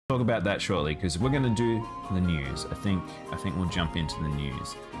talk about that shortly because we're going to do the news. I think we'll jump into the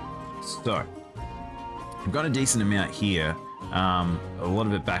news. So, I've got a decent amount here. A lot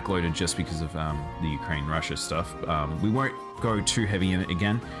of it backloaded just because of the Ukraine-Russia stuff. We won't go too heavy in it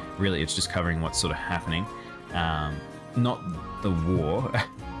again. Really, it's just covering what's sort of happening. Not the war,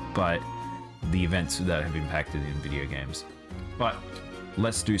 but the events that have impacted in video games. But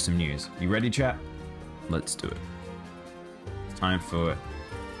let's do some news. You ready, chat? Let's do it. It's time for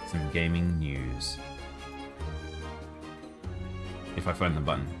some gaming news. If I find the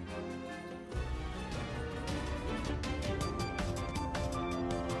button.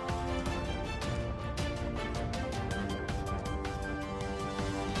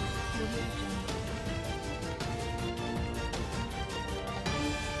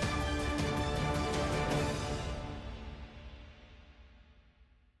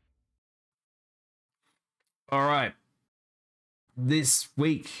 All right. This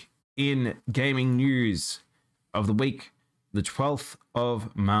week in gaming news of the week, the 12th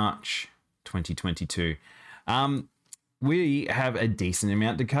of March, 2022. We have a decent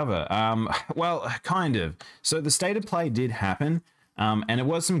amount to cover. Well, kind of. So the State of Play did happen, and it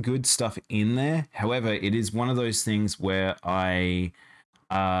was some good stuff in there. However, it is one of those things where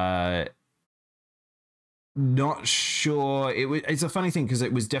not sure. It's a funny thing because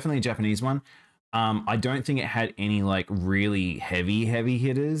it was definitely a Japanese one. I don't think it had any like really heavy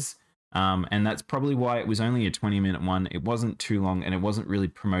hitters. And that's probably why it was only a 20-minute one. It wasn't too long and it wasn't really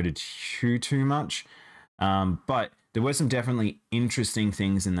promoted too much. But there were some definitely interesting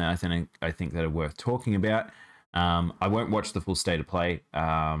things in there I think that are worth talking about. I won't watch the full State of Play,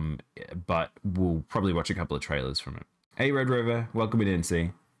 but we'll probably watch a couple of trailers from it. Hey Red Rover, welcome to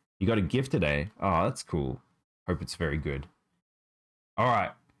NC. You got a gift today. Oh, that's cool. Hope it's very good. All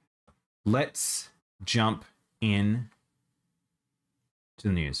right. Let's jump in to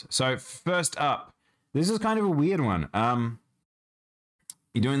the news. So first up, this is kind of a weird one.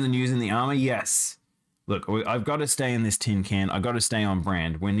 You're doing the news in the armor? Yes. Look, I've got to stay in this tin can. I've got to stay on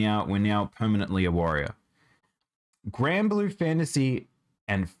brand. We're now permanently a warrior. Granblue Fantasy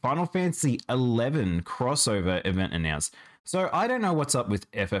and Final Fantasy 11 crossover event announced. So I don't know what's up with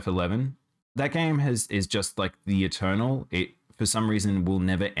FF11. That game is just like the eternal. It for some reason will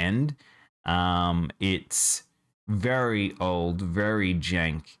never end. It's very old, very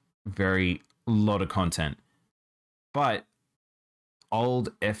jank, very lot of content. But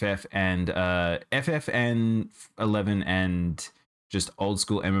old FF and 11 and just old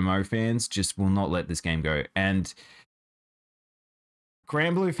school MMO fans just will not let this game go. And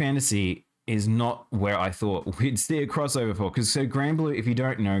Granblue Fantasy is not where I thought we'd see a crossover for. Because so Granblue, if you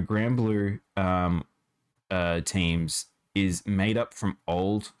don't know, Granblue teams is made up from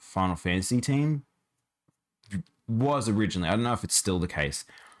old Final Fantasy team. Was originally, I don't know if it's still the case.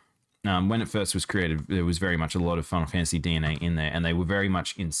 When it first was created, there was very much a lot of Final Fantasy DNA in there, and they were very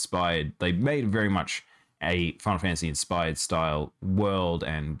much inspired. They made very much a Final Fantasy inspired style world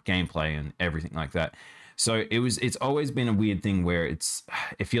and gameplay and everything like that. So it's always been a weird thing where it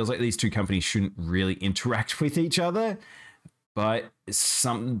feels like these two companies shouldn't really interact with each other. But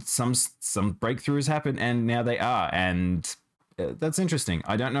some breakthroughs happen, and now they are, and that's interesting.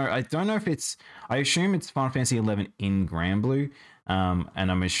 I don't know if it's. I assume it's Final Fantasy 11 in Granblue, and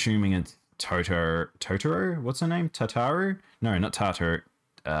I'm assuming it's Totoro. What's her name? Tataru? No, not Tataru.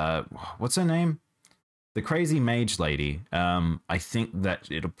 What's her name? The crazy mage lady. I think that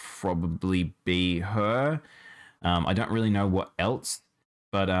it'll probably be her. I don't really know what else,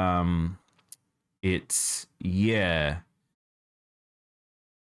 but it's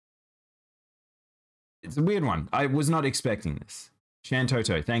It's a weird one. I was not expecting this.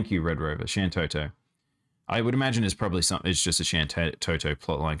 Shantoto. Thank you, Red Rover. Shantoto. I would imagine it's probably it's just a Shantoto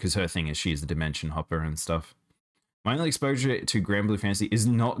plotline because her thing is she's the dimension hopper and stuff. My only exposure to Granblue Fantasy is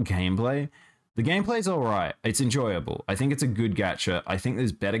not gameplay. The gameplay's alright. It's enjoyable. I think it's a good gacha. I think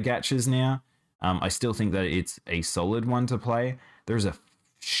there's better gachas now. I still think that it's a solid one to play. There's a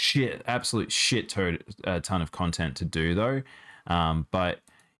absolute shit ton of content to do though. But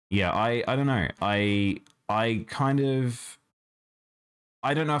yeah, I don't know. I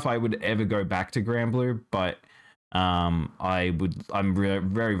don't know if I would ever go back to Granblue, but I'm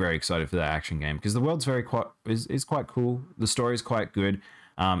very, very excited for that action game because the world's is quite cool. The story is quite good.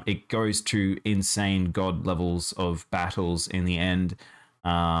 It goes to insane god levels of battles in the end.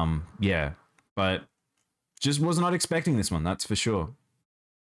 Yeah, but just was not expecting this one, that's for sure.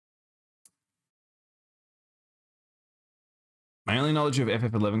 My only knowledge of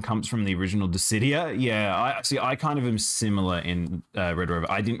FF11 comes from the original Dissidia. Yeah, I kind of am similar in Red Rover.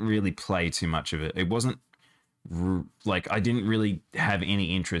 I didn't really play too much of it. It wasn't like I didn't really have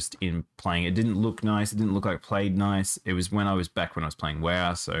any interest in playing. It didn't look nice. It didn't look like it played nice. It was when I was playing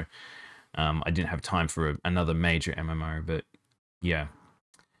WoW, so I didn't have time for another major MMO. But yeah,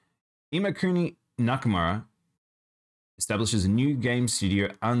 Imakuni Nakamura establishes a new game studio,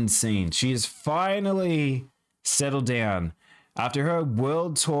 Unseen. She has finally settled down after her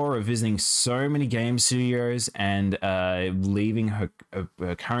world tour of visiting so many game studios and leaving her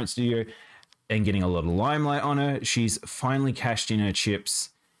current studio and getting a lot of limelight on her. She's finally cashed in her chips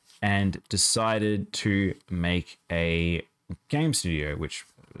and decided to make a game studio, which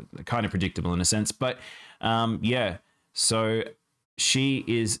is kind of predictable in a sense. But yeah, so she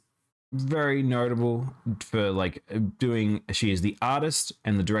is very notable for like she is the artist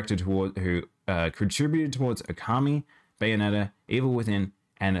and the director who contributed towards Okami, Bayonetta, Evil Within,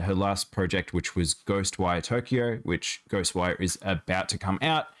 and her last project, which was Ghostwire Tokyo, which Ghostwire is about to come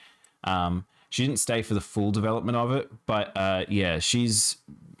out. She didn't stay for the full development of it, but yeah,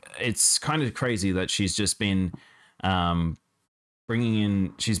 it's kind of crazy that she's just been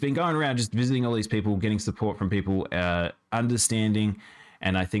she's been going around just visiting all these people, getting support from people, understanding.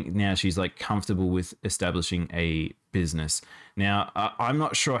 And I think now she's like comfortable with establishing a business. Now, I'm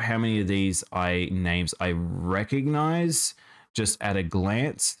not sure how many of these names I recognize just at a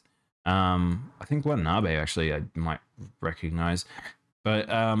glance. I think Watanabe actually I might recognize. But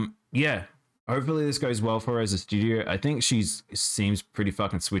yeah, hopefully this goes well for her as a studio. I think seems pretty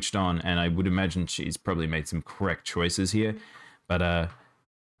fucking switched on, and I would imagine she's probably made some correct choices here. But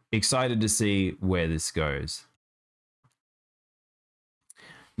excited to see where this goes.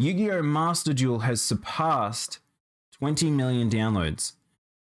 Yu-Gi-Oh! Master Duel has surpassed 20 million downloads.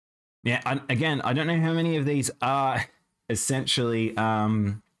 Yeah, again, I don't know how many of these are essentially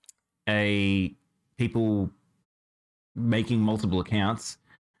people making multiple accounts,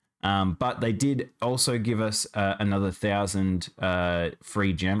 but they did also give us another 1,000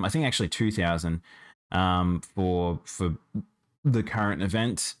 free gem. I think actually 2,000 for the current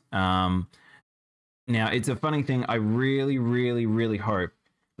event. Now, it's a funny thing. I really, really, really hope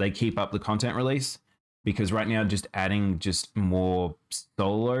they keep up the content release, because right now just adding just more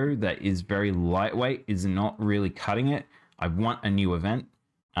solo that is very lightweight is not really cutting it. I want a new event.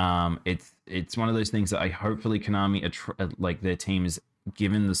 It's one of those things that I hopefully Konami like their team is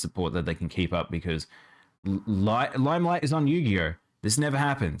given the support that they can keep up, because Limelight is on Yu-Gi-Oh! This never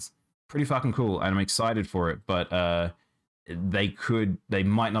happens. Pretty fucking cool, and I'm excited for it, but they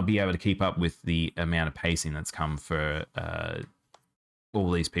might not be able to keep up with the amount of pacing that's come for all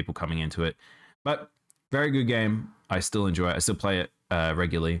these people coming into it. But very good game. I still enjoy it. I still play it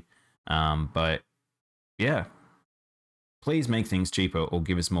regularly. But yeah, please make things cheaper or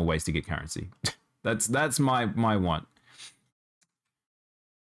give us more ways to get currency. that's my want.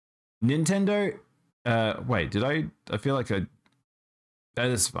 Nintendo. Wait, did I feel like this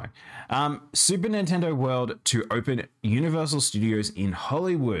is fine. Super Nintendo World to open Universal Studios in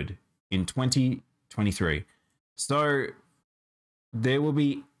Hollywood in 2023. So there will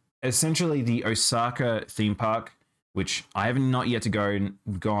be essentially the Osaka theme park, which I have not yet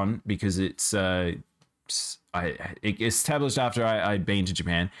gone because it's established after I'd been to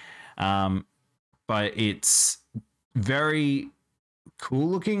Japan, but it's very cool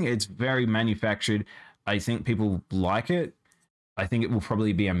looking. It's very manufactured. I think people like it. I think it will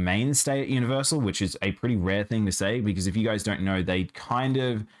probably be a mainstay at Universal, which is a pretty rare thing to say, because if you guys don't know, they kind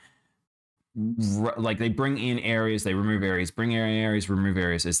of like they bring in areas, they remove areas, bring in areas, remove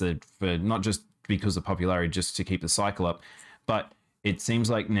areas, for not just because of popularity, just to keep the cycle up. But it seems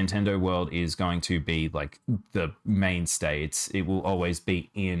like Nintendo World is going to be like the mainstay. It will always be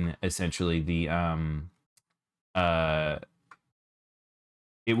in essentially the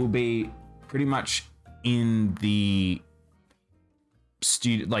it will be pretty much in the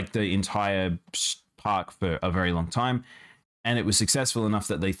like the entire park for a very long time. And it was successful enough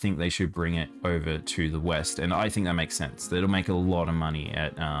that they think they should bring it over to the West. And I think that makes sense. That'll make a lot of money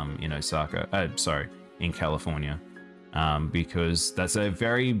at in Osaka, in California, because that's a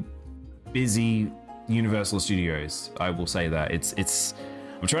very busy Universal Studios. I will say that. It's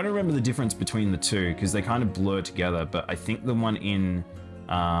I'm trying to remember the difference between the two, because they kind of blur together, but I think the one in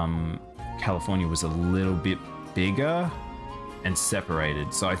California was a little bit bigger and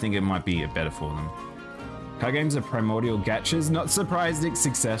separated. So I think it might be better for them. Card games are primordial gachas. Not surprised it's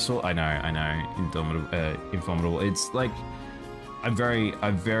successful. I know. Indomitable. It's like I'm very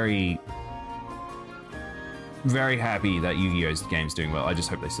happy that Yu-Gi-Oh's game's doing well. I just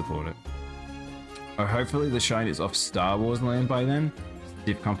hope they support it. Oh, hopefully the shine is off Star Wars Land by then.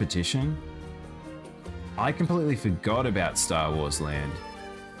 Stiff competition. I completely forgot about Star Wars Land.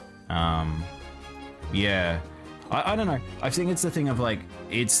 Yeah. I don't know. I think it's the thing of like,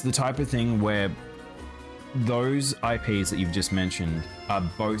 it's the type of thing where those IPs that you've just mentioned are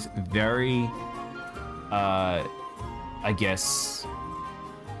both very, I guess,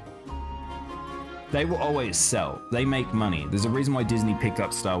 they will always sell. They make money. There's a reason why Disney picked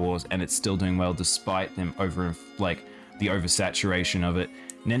up Star Wars and it's still doing well despite them like the oversaturation of it.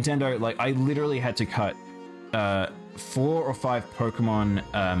 Nintendo, like I literally had to cut 4 or 5 Pokemon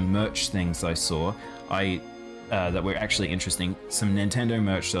merch things I saw. That were actually interesting. Some Nintendo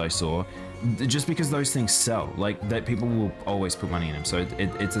merch that I saw, just because those things sell. Like that, people will always put money in them. So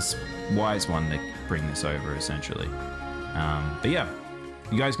it's a wise one to bring this over, essentially. But yeah,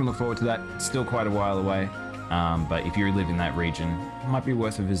 you guys can look forward to that. It's still quite a while away, but if you live in that region, it might be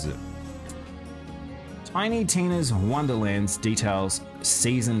worth a visit. Tiny Tina's Wonderlands details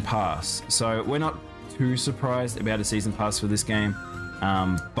season pass. So we're not too surprised about a season pass for this game,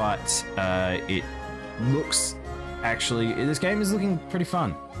 but it looks actually, this game is looking pretty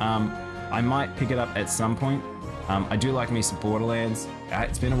fun. I might pick it up at some point. I do like me some Borderlands.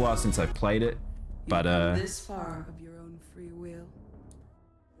 It's been a while since I've played it, but this far of your own free will.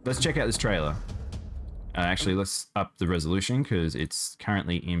 Let's check out this trailer. Actually, let's up the resolution because it's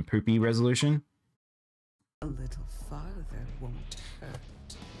currently in poopy resolution. A little farther won't hurt.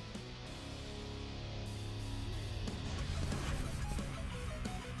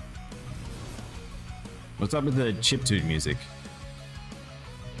 What's up with the chiptune music?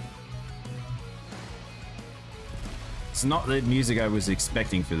 It's not the music I was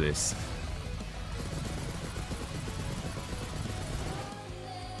expecting for this.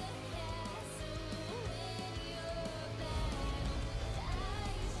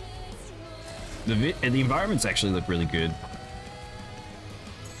 The environments actually look really good.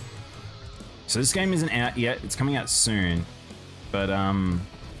 So this game isn't out yet. It's coming out soon, but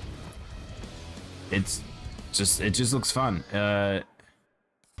it just looks fun.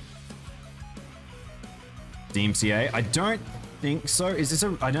 DMCA? I don't think so.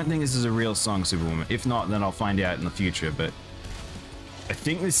 I don't think this is a real song, Superwoman. If not, then I'll find out in the future, but I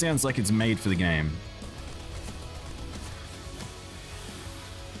think this sounds like it's made for the game.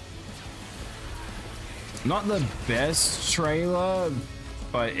 Not the best trailer,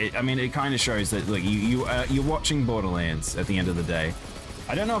 but I mean, it kind of shows that look, you're watching Borderlands at the end of the day.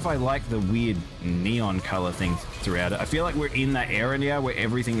 I don't know if I like the weird neon color thing throughout it. I feel like we're in that era now where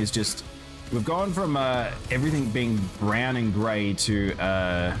everything is just, we've gone from everything being brown and gray to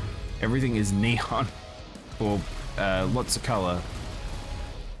everything is neon or lots of color.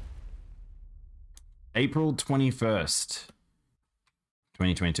 April 21st.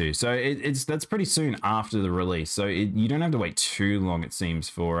 2022. So that's pretty soon after the release. So you don't have to wait too long, it seems,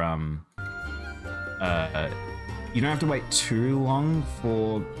 for you don't have to wait too long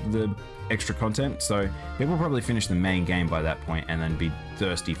for the extra content. So people will probably finish the main game by that point and then be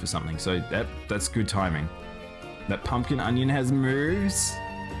thirsty for something. So that's good timing. That pumpkin onion has moves.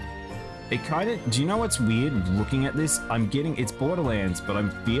 It kind of, do you know what's weird looking at this? It's Borderlands, but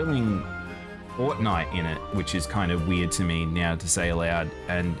I'm feeling Fortnite in it, which is kind of weird to me now to say aloud,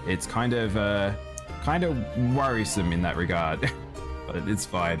 and it's kind of worrisome in that regard, but it's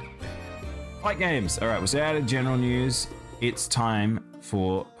fine. Fight games. All right, we're out of general news. It's time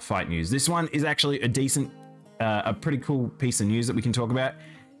for fight news. This one is actually a decent, a pretty cool piece of news that we can talk about.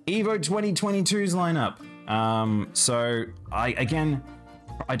 Evo 2022's lineup. So I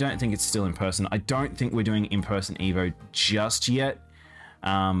don't think it's still in person. I don't think we're doing in-person Evo just yet.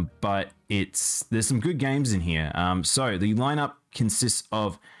 But there's some good games in here. So the lineup consists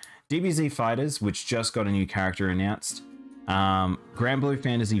of DBZ Fighters, which just got a new character announced. Grand Blue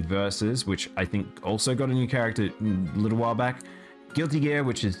Fantasy Versus, which I think also got a new character a little while back. Guilty Gear,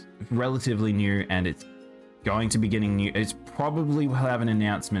 which is relatively new, and it's going to be getting new. It's probably will have an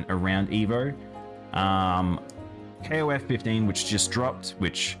announcement around Evo. KOF 15, which just dropped,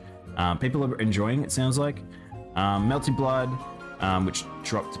 which people are enjoying, it sounds like. Melty Blood, which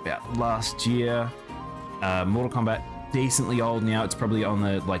dropped about last year. Mortal Kombat, decently old now. It's probably on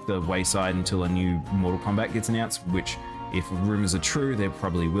the wayside until a new Mortal Kombat gets announced, which, if rumors are true, there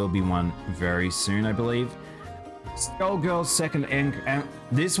probably will be one very soon, I believe. Skullgirls second, and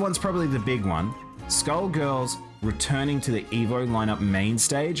this one's probably the big one. Skullgirls returning to the Evo lineup main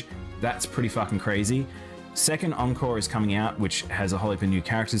stage. That's pretty fucking crazy. Second Encore is coming out, which has a whole heap of new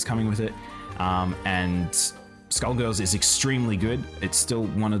characters coming with it. And Skullgirls is extremely good. It's still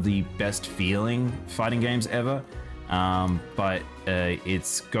one of the best feeling fighting games ever, but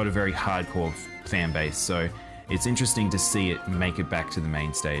it's got a very hardcore fan base, so it's interesting to see it make it back to the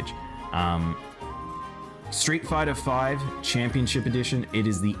main stage. Street Fighter V Championship Edition. It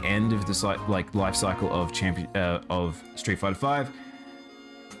is the end of the life cycle of Street Fighter V.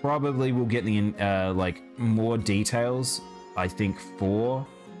 Probably we'll get the like more details, I think, for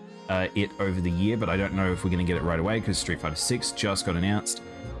it over the year, but I don't know if we're going to get it right away because Street Fighter 6 just got announced.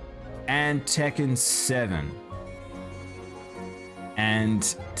 And Tekken 7. And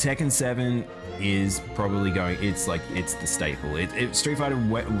Tekken 7 is probably going, it's the staple. Street Fighter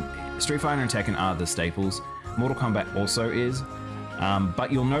and Tekken are the staples. Mortal Kombat also is.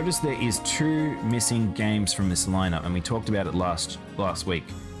 But you'll notice there is 2 missing games from this lineup, and we talked about it last week.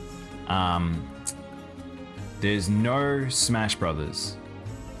 There's no Smash Brothers.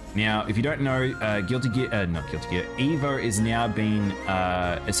 Now, if you don't know, Evo is now being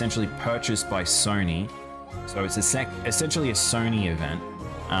essentially purchased by Sony. So it's essentially a Sony event.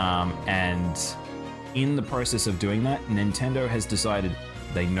 And in the process of doing that, Nintendo has decided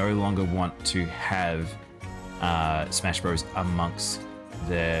they no longer want to have Smash Bros. Amongst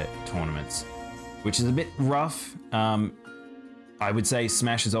their tournaments, which is a bit rough. I would say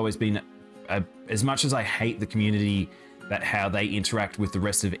Smash has always been, as much as I hate the community, that how they interact with the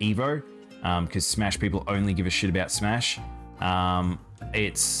rest of Evo, because Smash people only give a shit about Smash.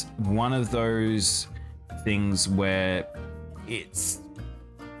 It's one of those things where it's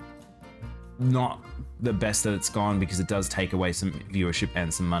not the best that it's gone, because it does take away some viewership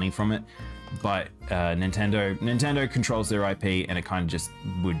and some money from it. But Nintendo controls their IP, and it kind of just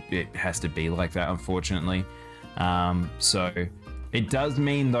it has to be like that, unfortunately. So it does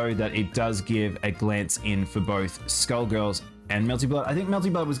mean, though, that it does give a glance in for both Skullgirls and Melty Blood. I think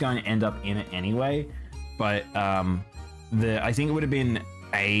Melty Blood was going to end up in it anyway, but I think it would have been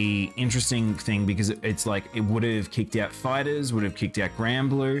a interesting thing, because it's like it would have kicked out Fighters, would have kicked out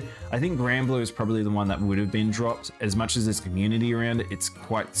Granblue. I think Granblue is probably the one that would have been dropped. As much as there's community around it, it's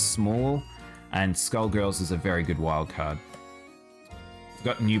quite small, and Skullgirls is a very good wild card. We've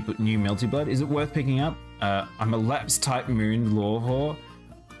got new Melty Blood. Is it worth picking up? I'm a Lapsed type Moon lore whore.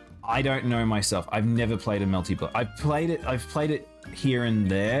 I don't know myself. I've never played a Melty Blood. I've played it here and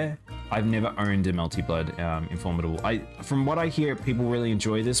there. I've never owned a Melty Blood Informable. From what I hear, people really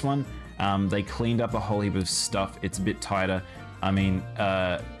enjoy this one. They cleaned up a whole heap of stuff. It's a bit tighter. I mean,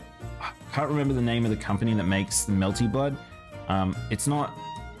 I can't remember the name of the company that makes the Melty Blood. It's not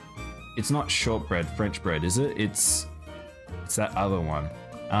shortbread, French bread, is it? It's that other one.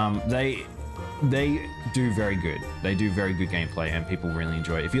 They do very good. They do very good gameplay, and people really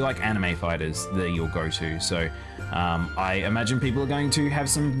enjoy it. If you like anime fighters, they're your go-to. So I imagine people are going to have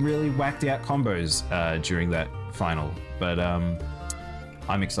some really whacked out combos during that final. But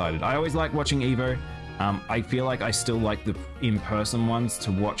I'm excited. I always like watching Evo. I feel like I still like the in-person ones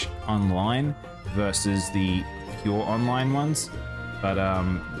to watch online versus the pure online ones. But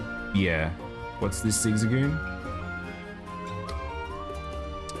yeah. What's this, Zigzagoon?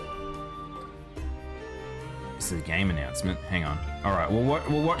 This is a game announcement. Hang on. All right,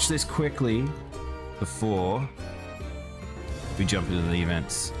 we'll watch this quickly before we jump into the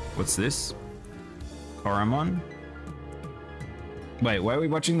events. What's this? Koromon? Wait, why are we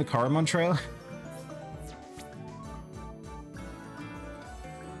watching the Koromon trailer?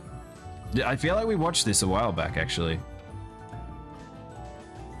 I feel like we watched this a while back, actually.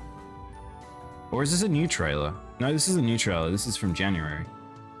 Or is this a new trailer? No, this is a new trailer. This is from January.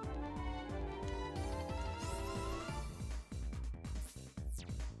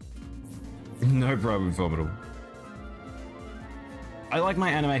 No problem, Formidable. I like my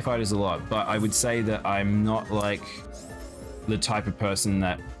anime fighters a lot, but I would say that I'm not like the type of person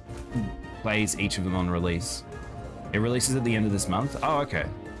that plays each of them on release. It releases at the end of this month? Oh, okay.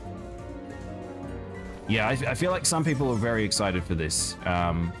 Yeah, I feel like some people are very excited for this.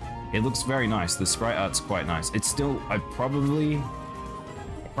 It looks very nice. The sprite art's quite nice. It's still, I probably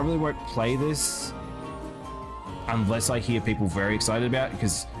won't play this unless I hear people very excited about it,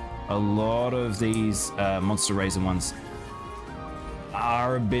 because a lot of these Monster Raisin ones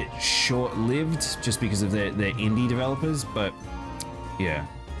are a bit short-lived just because of their indie developers. But yeah,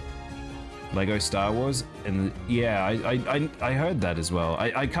 Lego Star Wars, and yeah, I heard that as well.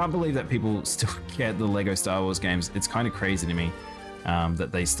 I can't believe that people still get the Lego Star Wars games. It's kind of crazy to me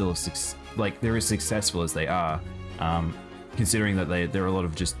that they still they're as successful as they are, considering that there are a lot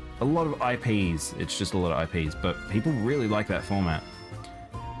of IPs. It's just a lot of IPs, but people really like that format.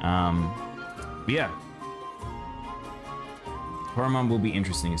 Yeah, Koromon will be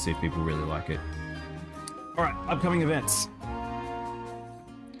interesting to see if people really like it. All right, upcoming events.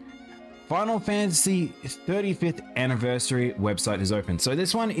 Final Fantasy 35th Anniversary website has opened. So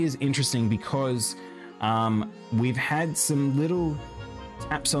this one is interesting because we've had some little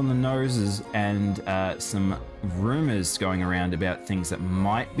taps on the noses and some rumors going around about things that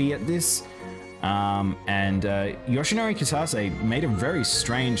might be at this. And Yoshinori Kitase made a very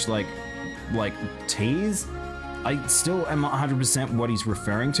strange like tease. I still am not 100% what he's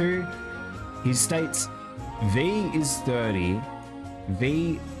referring to. He states V is 30,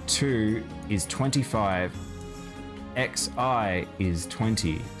 V2 is 25, XI is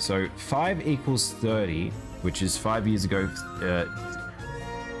 20. So 5 equals 30, which is 5 years ago.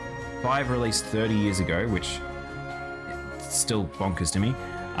 5 released 30 years ago, which is still bonkers to me.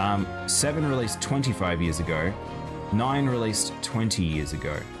 7 released 25 years ago. 9 released 20 years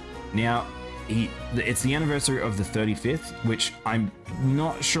ago. Now, it's the anniversary of the 35th, which I'm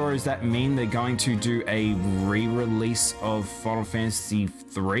not sure, does that mean they're going to do a re-release of Final Fantasy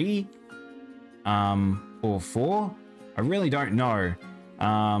 3? Or 4? I really don't know.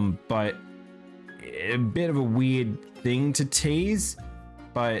 But a bit of a weird thing to tease.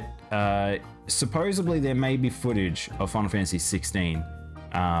 But supposedly there may be footage of Final Fantasy 16.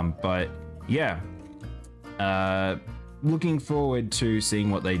 But yeah, looking forward to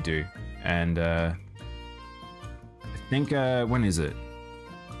seeing what they do. And I think, when is it?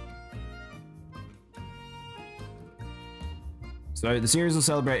 So the series will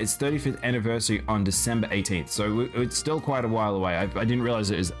celebrate its 35th anniversary on December 18th. So it's still quite a while away. I didn't realize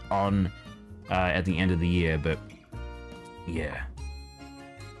it was on at the end of the year, but yeah.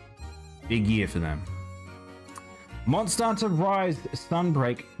 Big year for them. Monster Hunter Rise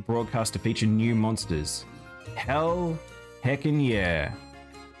Sunbreak broadcast to feature new monsters. Hell heckin' yeah.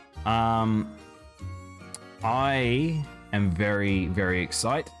 I am very, very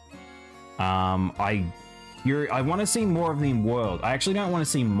excited. I want to see more of the world. I actually don't want to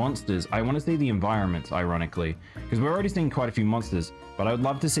see monsters. I want to see the environments, ironically, because we're already seeing quite a few monsters, but I would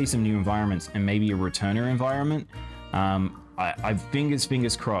love to see some new environments and maybe a returner environment. I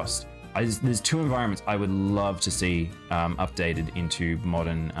fingers crossed. There's 2 environments I would love to see updated into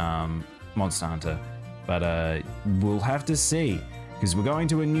modern Monster Hunter, but we'll have to see, because we're going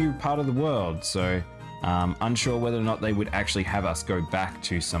to a new part of the world, so unsure whether or not they would actually have us go back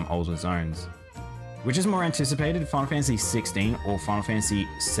to some older zones. Which is more anticipated, Final Fantasy 16 or Final Fantasy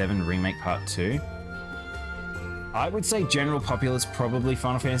 7 Remake Part 2? I would say general populace probably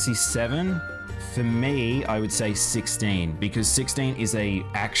Final Fantasy 7. For me, I would say 16, because 16 is a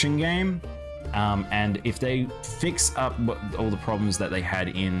action game, and if they fix up all the problems that they had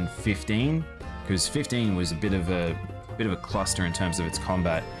in 15, because 15 was a bit of a cluster in terms of its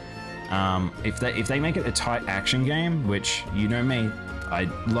combat. If they make it a tight action game, which you know me, I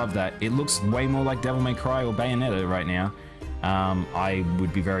love that. It looks way more like Devil May Cry or Bayonetta right now. I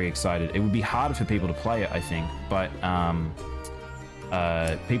would be very excited. It would be harder for people to play it, I think, but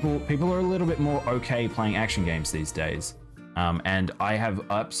people are a little bit more okay playing action games these days, and I have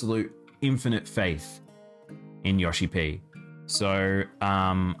absolute infinite faith in Yoshi P. So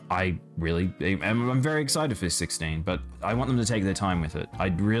I'm very excited for 16, but I want them to take their time with it.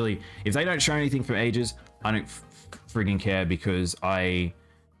 If they don't show anything for ages, I don't friggin' care, because I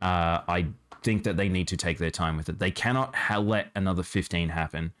think that they need to take their time with it. They cannot let another 15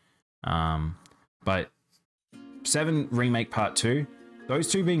 happen. But 7 Remake Part 2, those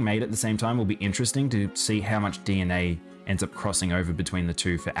 2 being made at the same time will be interesting to see how much DNA ends up crossing over between the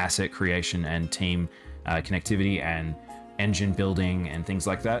 2 for asset creation and team connectivity and engine building and things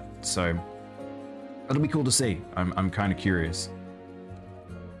like that. So it'll be cool to see. I'm kind of curious.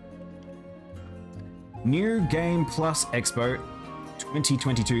 New Game Plus Expo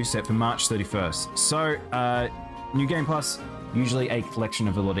 2022 set for March 31st. So New Game Plus, usually a collection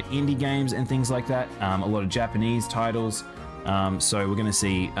of a lot of indie games and things like that, a lot of Japanese titles. So we're going to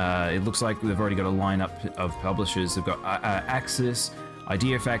see, it looks like they've already got a lineup of publishers. They've got Axis,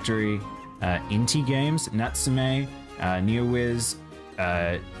 Idea Factory, Inti Games, Natsume, NeoWiz,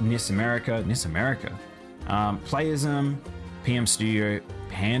 NIS America, Playism, PM Studio,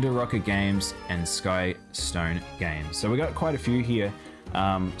 Panda Rocket Games, and Sky Stone Games. So we got quite a few here.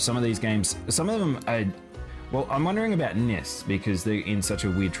 Some of these games, some of them are, well, I'm wondering about NIS because they're in such a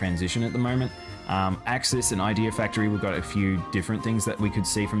weird transition at the moment. Axis and Idea Factory, we've got a few different things that we could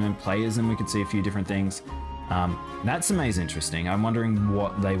see from them. Playism, we could see a few different things. Natsume is interesting. I'm wondering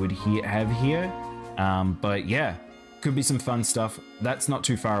what they would have here. But yeah, could be some fun stuff. That's not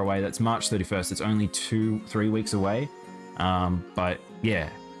too far away. That's March 31st. It's only 2-3 weeks away. But yeah.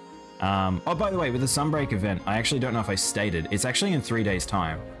 Oh, by the way, with the Sunbreak event, I actually don't know if I stated, it's actually in 3 days'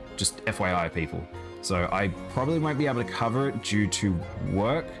 time. Just FYI, people. So I probably won't be able to cover it due to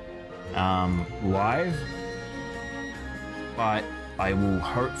work live. But I will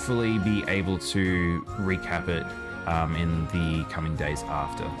hopefully be able to recap it in the coming days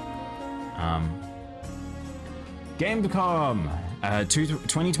after. Gamescom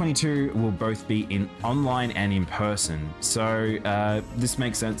 2022 will both be in online and in person, so this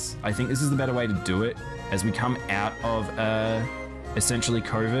makes sense. I think this is the better way to do it as we come out of essentially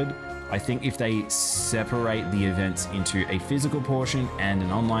COVID. I think if they separate the events into a physical portion and an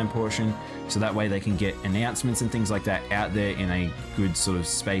online portion, so that way they can get announcements and things like that out there in a good sort of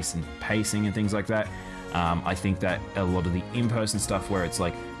space and pacing and things like that. I think that a lot of the in-person stuff where it's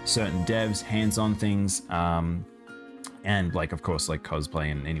like certain devs, hands-on things, and like, of course, like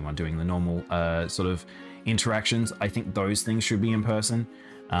cosplay and anyone doing the normal sort of interactions, I think those things should be in person.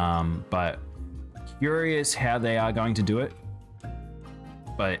 But curious how they are going to do it.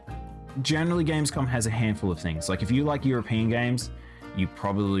 But generally, Gamescom has a handful of things. Like if you like European games, you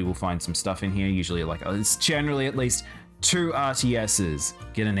probably will find some stuff in here. Usually like, it's generally at least 2 RTSs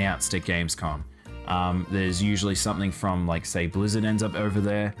get announced at Gamescom. There's usually something from like, say, Blizzard ends up over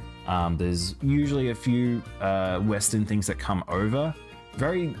there. There's usually a few Western things that come over.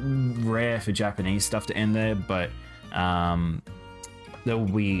 Very rare for Japanese stuff to end there, but there will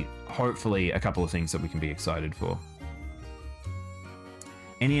be hopefully a couple of things that we can be excited for.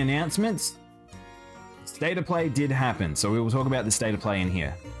 Any announcements? State of Play did happen, so we will talk about the State of Play in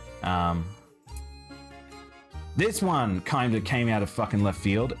here. This one kind of came out of fucking left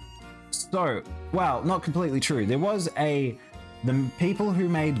field. So, well, not completely true. There was the people who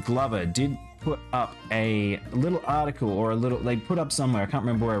made Glover did put up a little article, or they put up somewhere, I can't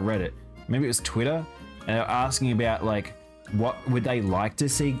remember where I read it. Maybe it was Twitter, and they were asking about like, what would they like to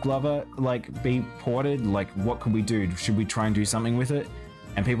see Glover like be ported? Like, what could we do? Should we try and do something with it?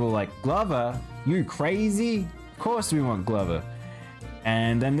 And people were like, Glover? You crazy? Of course we want Glover.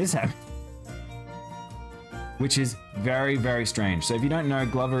 And then this happened. Which is very, very strange. So if you don't know,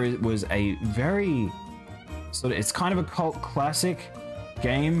 Glover was a very sort of, it's kind of a cult classic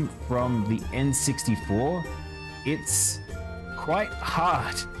game from the N64. It's quite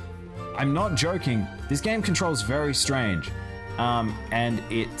hard. I'm not joking. This game controls very strange. And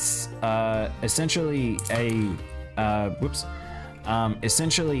it's essentially a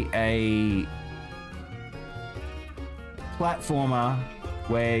essentially a platformer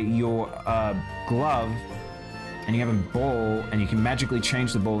where your glove and you have a ball and you can magically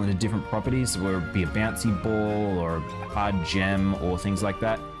change the ball into different properties, whether it be a bouncy ball or a hard gem or things like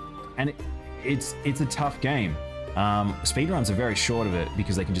that. And it's a tough game. Speedruns are very short of it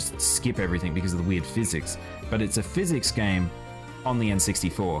because they can just skip everything because of the weird physics. But it's a physics game on the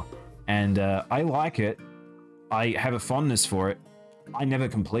N64. And I like it. I have a fondness for it. I never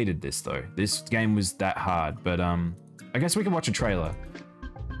completed this though. This game was that hard, but I guess we can watch a trailer.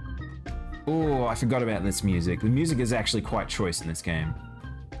 Oh, I forgot about this music. The music is actually quite choice in this game.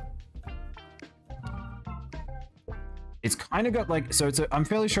 It's kind of got like, so I'm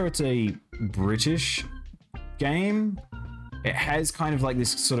fairly sure it's a British game. It has kind of like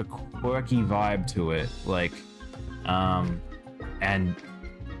this sort of quirky vibe to it, like, and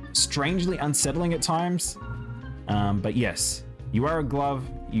strangely unsettling at times. But yes, you are a glove,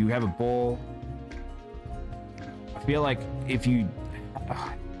 you have a ball. I feel like if you...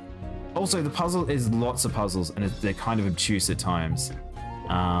 Also, the puzzle is lots of puzzles, and they're kind of obtuse at times.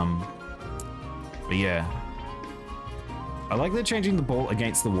 But yeah. I like they're changing the ball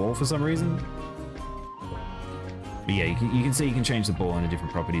against the wall for some reason. But yeah, you can see you can change the ball into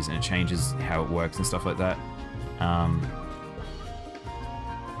different properties, and it changes how it works and stuff like that.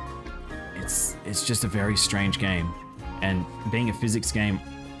 It's just a very strange game. And being a physics game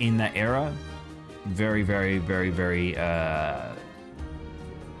in that era, very, very, very, very,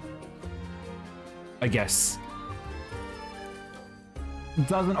 I guess,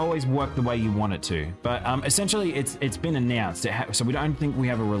 doesn't always work the way you want it to. But essentially, it's been announced, so we don't think we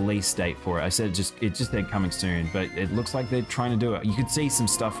have a release date for it. I said it just said coming soon, but it looks like they're trying to do it. You could see some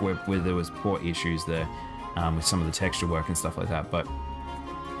stuff where there was port issues there with some of the texture work and stuff like that. But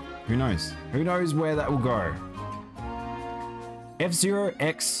who knows? Who knows where that will go? F-Zero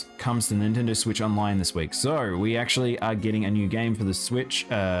X comes to Nintendo Switch Online this week. So we actually are getting a new game for the Switch,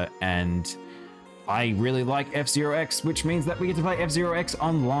 and I really like F-Zero X, which means that we get to play F-Zero X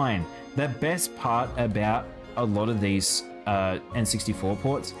online. The best part about a lot of these N64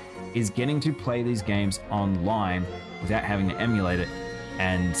 ports is getting to play these games online without having to emulate it.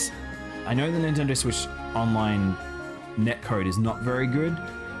 And I know the Nintendo Switch Online netcode is not very good,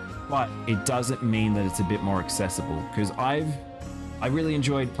 but it doesn't mean that it's a bit more accessible, because I really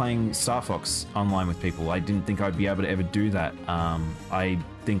enjoyed playing Star Fox online with people. I didn't think I'd be able to ever do that. I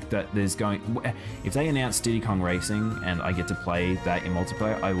think that there's if they announce Diddy Kong Racing and I get to play that in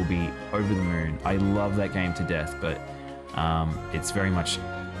multiplayer, I will be over the moon. I love that game to death, but it's very much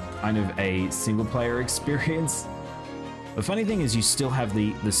kind of a single player experience. The funny thing is you still have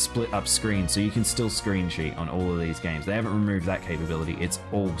the split up screen, so you can still screen cheat on all of these games. They haven't removed that capability. It's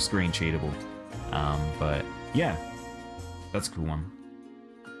all screen cheatable. But yeah, that's a cool one.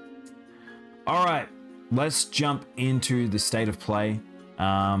 All right, let's jump into the state of play.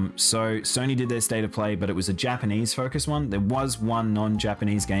 So Sony did their state of play, but it was a Japanese focused one. There was one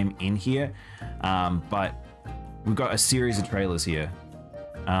non-Japanese game in here, but we've got a series of trailers here.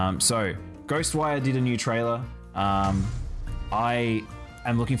 So Ghostwire did a new trailer. I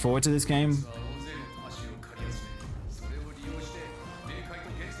am looking forward to this game.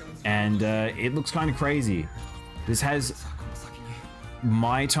 And it looks kind of crazy. This has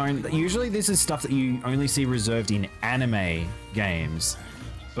my tone. Usually this is stuff that you only see reserved in anime games,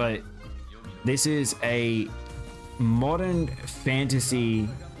 but this is a modern fantasy,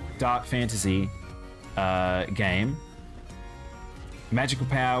 dark fantasy game. Magical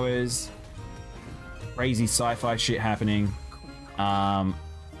powers, crazy sci-fi shit happening.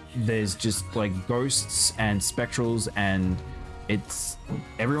 There's just like ghosts and spectrals, and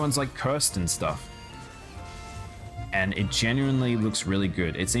everyone's like cursed and stuff. And it genuinely looks really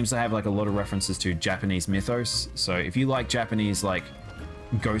good. It seems to have like a lot of references to Japanese mythos. So if you like Japanese like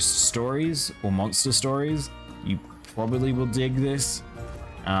ghost stories or monster stories, you probably will dig this.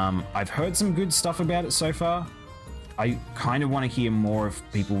 I've heard some good stuff about it so far. I kind of want to hear more if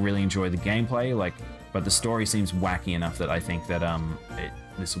people really enjoy the gameplay, but the story seems wacky enough that I think that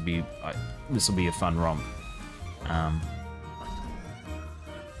this will be a fun romp.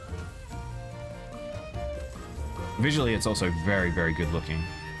 Visually, it's also very, very good looking.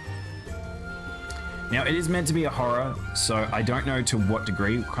 Now, it is meant to be a horror, so I don't know to what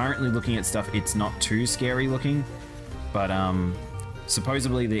degree. Currently looking at stuff, it's not too scary looking, but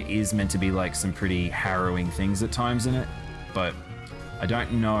supposedly there is meant to be like some pretty harrowing things at times in it, but I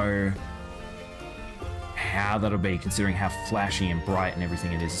don't know how that'll be considering how flashy and bright and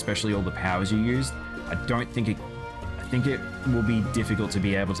everything it is, especially all the powers you used. I think it will be difficult to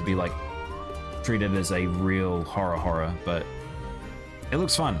be able to be like treated as a real horror, but it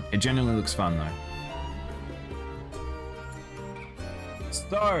looks fun. It genuinely looks fun though.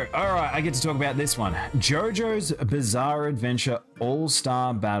 So, alright, I get to talk about this one. JoJo's Bizarre Adventure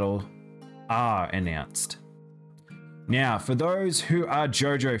All-Star Battle are announced. Now, for those who are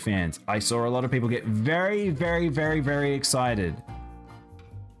JoJo fans, I saw a lot of people get very, very, very, very excited.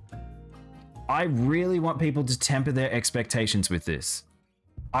 I really want people to temper their expectations with this.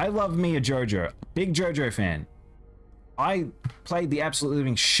 I love me a JoJo, big JoJo fan. I played the absolute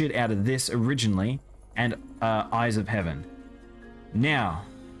living shit out of this originally, and Eyes of Heaven. Now,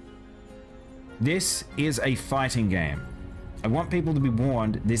 this is a fighting game. I want people to be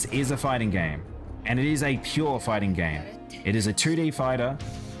warned, this is a fighting game. And it is a pure fighting game. It is a 2D fighter,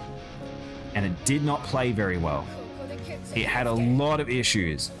 and it did not play very well. It had a lot of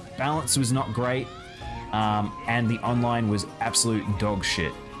issues. Balance was not great, and the online was absolute dog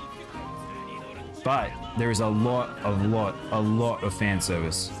shit. But there is a lot of fan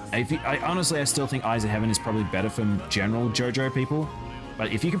service. Honestly, I still think Eyes of Heaven is probably better for general JoJo people.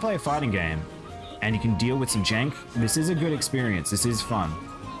 But if you can play a fighting game and you can deal with some jank, this is a good experience. This is fun.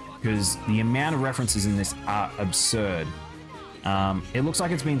 Because the amount of references in this are absurd. It looks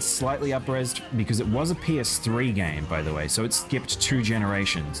like it's been slightly up-resed because it was a PS3 game, by the way, so it skipped 2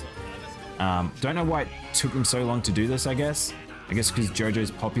 generations. Don't know why it took them so long to do this, I guess. I guess because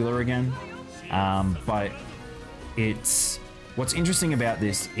JoJo's popular again. But what's interesting about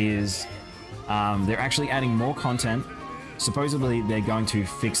this is they're actually adding more content. Supposedly they're going to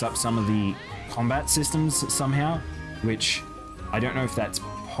fix up some of the combat systems somehow, which I don't know if that's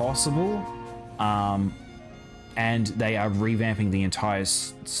possible. And they are revamping the entire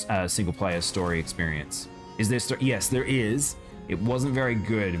single player story experience. Is there yes, there is. It wasn't very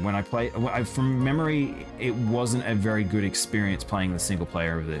good when I played. From memory, it wasn't a very good experience playing the single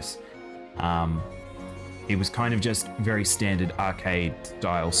player of this. It was kind of just very standard arcade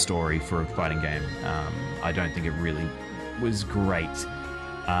style story for a fighting game. I don't think it really was great.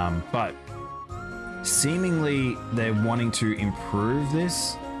 But seemingly they're wanting to improve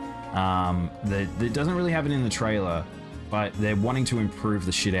this. That doesn't really have it in the trailer, but they're wanting to improve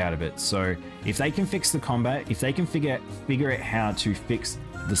the shit out of it. So if they can fix the combat, if they can figure out how to fix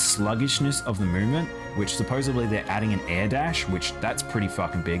the sluggishness of the movement, which supposedly they're adding an air dash, which that's pretty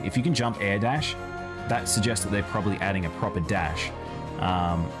fucking big. If you can jump air dash, that suggests that they're probably adding a proper dash,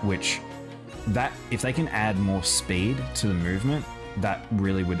 which if they can add more speed to the movement, that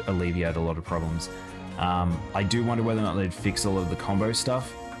really would alleviate a lot of problems. I do wonder whether or not they'd fix all of the combo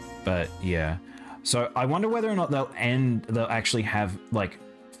stuff, but yeah. So I wonder whether or not they'll actually have like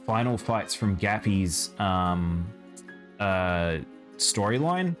final fights from Gappy's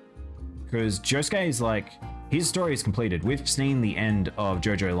storyline, because Josuke is like, his story is completed. We've seen the end of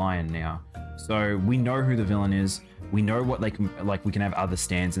Jojo Lion now, so we know who the villain is. We know what they can, like, we can have other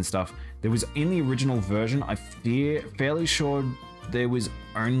stands and stuff. There was, in the original version, fairly sure there was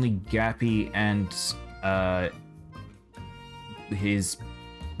only Gappy and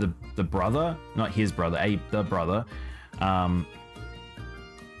the brother, not his brother, the brother. I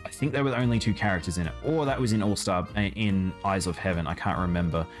think there were only 2 characters in it, or that was in All-Star, in Eyes of Heaven. I can't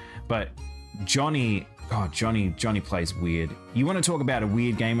remember, but Johnny, God, Johnny plays weird. You want to talk about a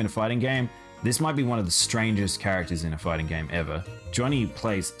weird game in a fighting game? This might be one of the strangest characters in a fighting game ever. Johnny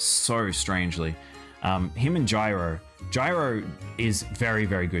plays so strangely. Him and Gyro. Gyro is very,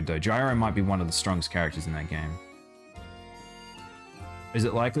 very good though. Gyro might be one of the strongest characters in that game. Is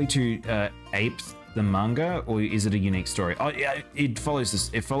it likely to ape the manga, or is it a unique story? Oh yeah, it follows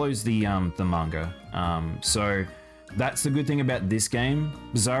this. It follows the manga. So that's the good thing about this game.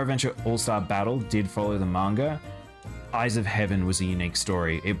 Bizarre Adventure All-Star Battle did follow the manga. Eyes of Heaven was a unique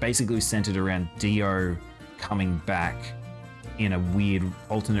story. It basically centered around Dio coming back in a weird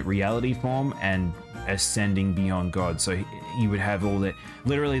alternate reality form and ascending beyond God. So you would have all that.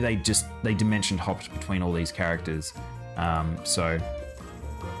 Literally, they dimension hopped between all these characters. So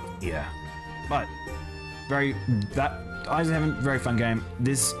yeah, but Eyes of Heaven, very fun game.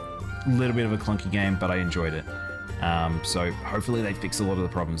 This little bit of a clunky game, but I enjoyed it. So hopefully they fix a lot of the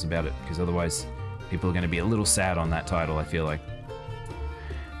problems about it, because otherwise people are going to be a little sad on that title, I feel like.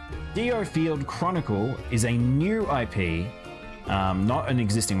 Dio Field Chronicle is a new IP, not an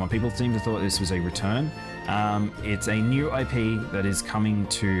existing one. People seem to thought this was a return. It's a new IP that is coming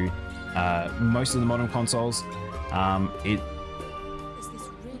to most of the modern consoles.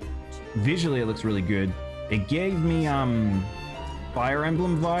 Visually, it looks really good. It gave me Fire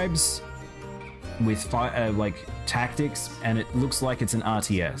Emblem vibes with like tactics, and it looks like it's an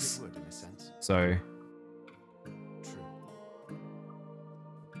RTS. So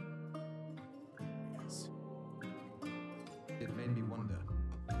it made me wonder,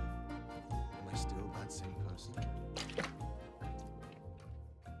 am I still that same person?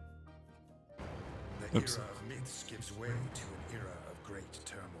 The era of myths gives way to an era of great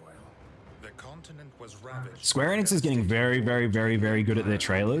turmoil. The continent was ravaged. Square Enix is getting very, very, very, very good at their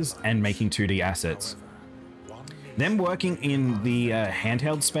trailers and making 2D assets. Them working in the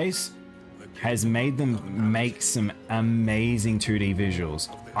handheld space has made them make some amazing 2D visuals.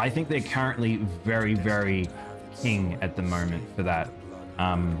 I think they're currently very, very king at the moment for that.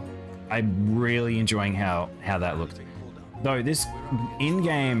 I'm really enjoying how that looked. Though this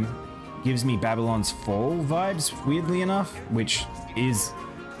in-game gives me Babylon's Fall vibes, weirdly enough, which is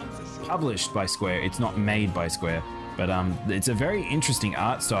published by Square. It's not made by Square, but it's a very interesting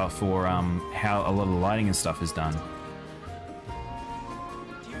art style for how a lot of the lighting and stuff is done.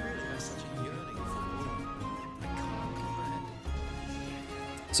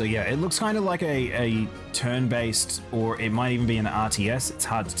 So yeah, it looks kind of like a turn-based, or it might even be an RTS. It's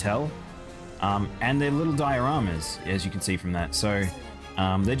hard to tell. And they're little dioramas, as you can see from that. So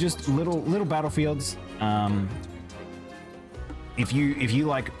they're just little battlefields. If you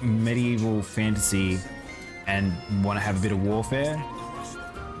like medieval fantasy and want to have a bit of warfare,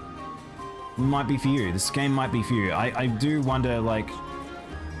 it might be for you. This game might be for you. I do wonder, like,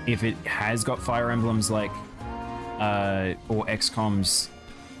 if it has got Fire Emblems, like, or XCOM's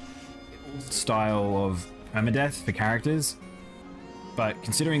style of permadeath for characters, but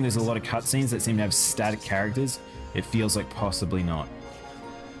considering there's a lot of cutscenes that seem to have static characters, it feels like possibly not.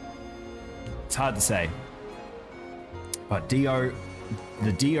 It's hard to say. But the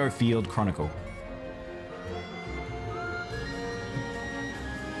Dio Field Chronicle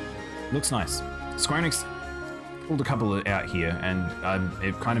looks nice. Square Enix pulled a couple out here, and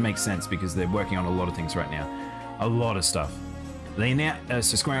it kind of makes sense because they're working on a lot of things right now, a lot of stuff. They announced,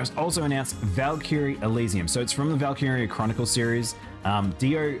 so Square Enix also announced Valkyrie Elysium. So it's from the Valkyria Chronicle series.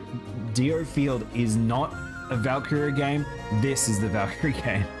 Dio Field is not a Valkyria game. This is the Valkyrie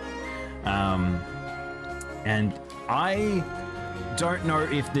game. And I don't know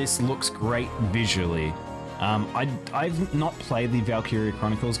if this looks great visually. I've not played the Valkyria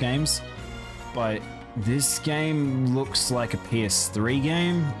Chronicles games, but this game looks like a PS3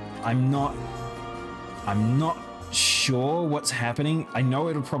 game. I'm not sure what's happening. I know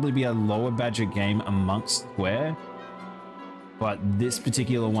it'll probably be a lower budget game amongst Square, but this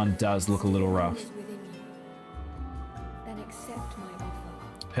particular one does look a little rough. Then accept my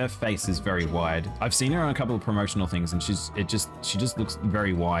her face is very wide. I've seen her on a couple of promotional things, and she just looks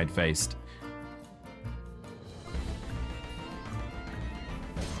very wide faced.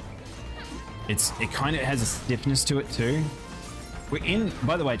 It kind of has a stiffness to it too. We're in,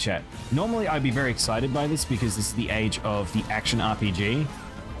 by the way, chat. Normally I'd be very excited by this because this is the age of the action RPG.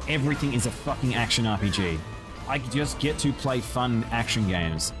 Everything is a fucking action RPG. I just get to play fun action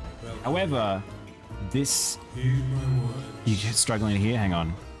games. However, this, you're struggling to hear. Hang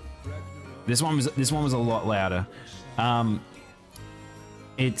on. This one was a lot louder.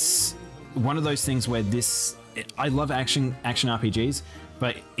 It's one of those things where I love action RPGs,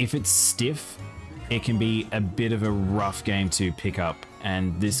 but if it's stiff, it can be a bit of a rough game to pick up.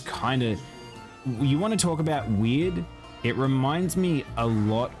 And this kind of, you want to talk about weird? It reminds me a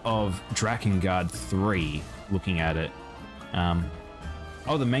lot of Drakengard 3, looking at it.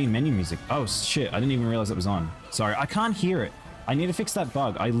 Oh, the main menu music. Oh shit, I didn't even realize it was on. Sorry, I can't hear it. I need to fix that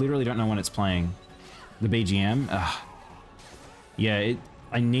bug. I literally don't know when it's playing. The BGM. Ugh. Yeah,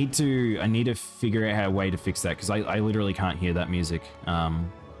 I need to figure out a way to fix that because I literally can't hear that music on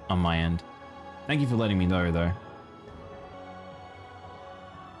my end. Thank you for letting me know though.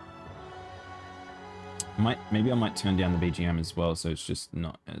 Maybe I might turn down the BGM as well so it's just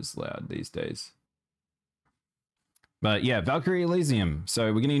not as loud these days. But yeah, Valkyrie Elysium.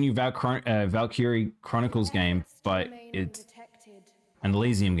 So we're getting a new Valkyrie Chronicles game, but it's an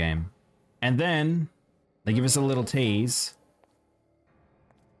Elysium game. And then they give us a little tease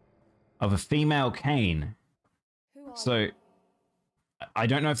of a female Kain. So I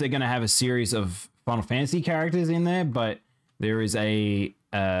don't know if they're going to have a series of Final Fantasy characters in there, but there is a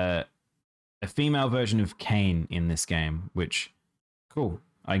female version of Kain in this game, which, cool.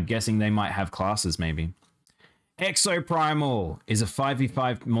 I'm guessing they might have classes maybe. Exoprimal is a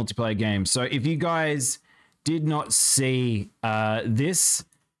 5v5 multiplayer game. So if you guys did not see this,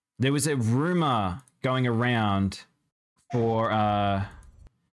 there was a rumor going around for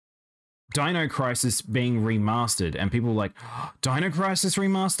Dino Crisis being remastered, and people were like, oh, Dino Crisis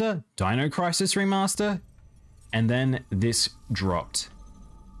remaster? Dino Crisis remaster? And then this dropped.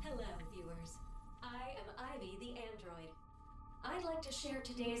 Hello, viewers. I am Ivy the android. I'd like to share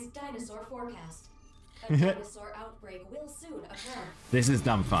today's dinosaur forecast. A dinosaur outbreak will soon occur. This is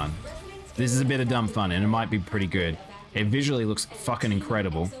dumb fun. This is a bit of dumb fun, and it might be pretty good. It visually looks fucking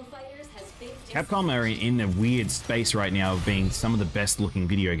incredible. Capcom are in a weird space right now of being some of the best looking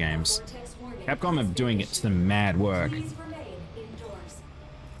video games. Capcom are doing some mad work.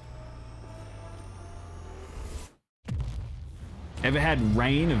 Ever had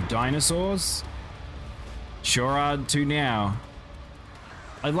Reign of Dinosaurs? Sure are too now.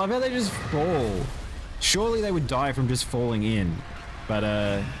 I love how they just fall. Surely they would die from just falling in.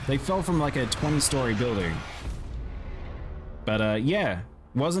 But they fell from like a 20-story building. But yeah,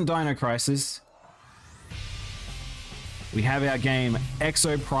 wasn't Dino Crisis. We have our game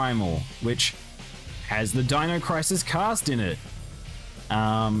Exoprimal, which has the Dino Crisis cast in it.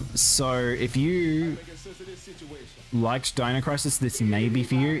 So if you liked Dino Crisis, this may be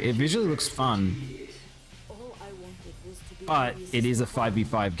for you. It visually looks fun, but it is a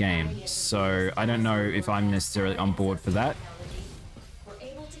 5v5 game, so I don't know if I'm necessarily on board for that.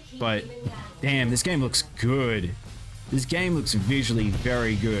 But damn, this game looks good. This game looks visually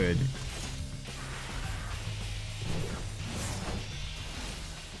very good.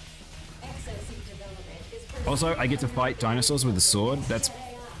 Also, I get to fight dinosaurs with a sword. That's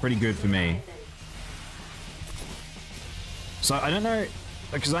pretty good for me. So I don't know,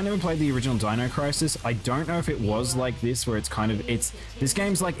 because I never played the original Dino Crisis. I don't know if it was like this, where it's kind of, this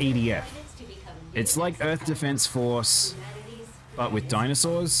game's like EDF. It's like Earth Defense Force, but with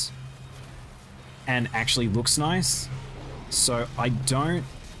dinosaurs, and actually looks nice. So I don't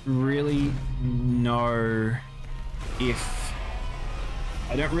really know if,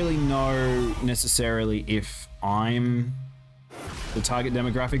 I don't really know necessarily if I'm the target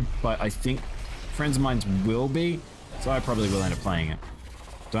demographic, but I think friends of mine will be, so I probably will end up playing it.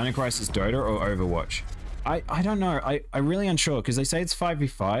 Dino Crisis Dota or Overwatch? I don't know. I'm really unsure because they say it's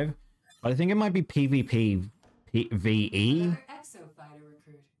 5v5, but I think it might be PvP VE. Exofighter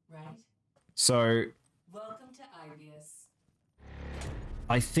recruit, right? So Welcome to Ibius.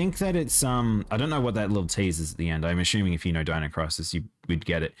 I think that it's I don't know what that little tease is at the end. I'm assuming if you know Dino Crisis, you would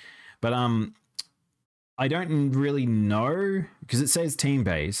get it. But I don't really know because it says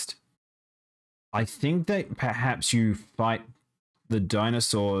team-based. I think that perhaps you fight the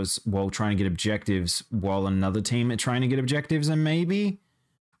dinosaurs while trying to get objectives while another team are trying to get objectives, and maybe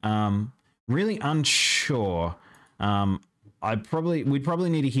really unsure. we'd probably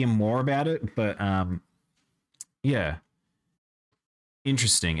need to hear more about it, but yeah.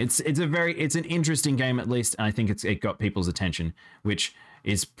 interesting. It's an interesting game at least, and I think it got people's attention, which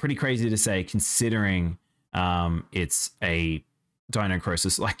is pretty crazy to say considering it's a Dino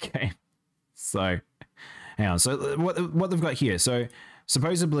Crisis like game. So hang on. So what they've got here. So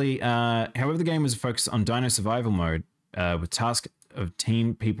supposedly, however, the game was focused on Dino survival mode with tasks of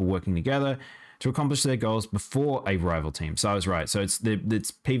team people working together to accomplish their goals before a rival team. So I was right. So it's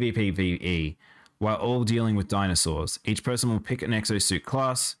PvPvE while all dealing with dinosaurs. Each person will pick an exosuit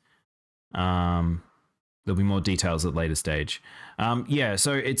class. There'll be more details at a later stage. Yeah,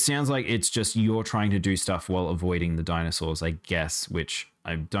 so it sounds like it's just you're trying to do stuff while avoiding the dinosaurs, I guess, which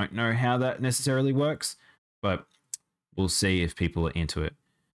I don't know how that necessarily works, but we'll see if people are into it.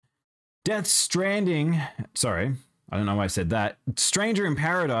 Death Stranding, sorry, I don't know why I said that. Stranger in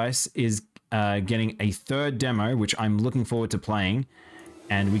Paradise is getting a third demo, which I'm looking forward to playing.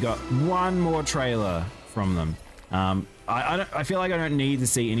 And we got one more trailer from them. I feel like I don't need to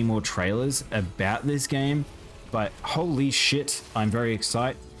see any more trailers about this game, but holy shit, I'm very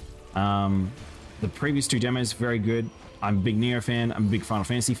excited. The previous two demos, very good. I'm a big Neo fan. I'm a big Final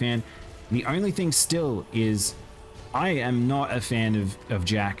Fantasy fan. The only thing still is I am not a fan of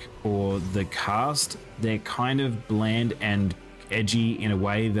Jack or the cast. They're kind of bland and edgy in a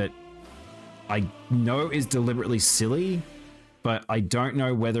way that I know is deliberately silly, but I don't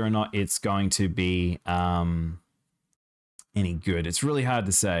know whether or not it's going to be any good. It's really hard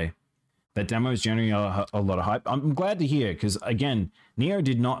to say. That demo is generating a lot of hype. I'm glad to hear, because again, Neo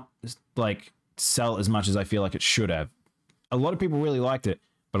did not like sell as much as I feel like it should have. A lot of people really liked it,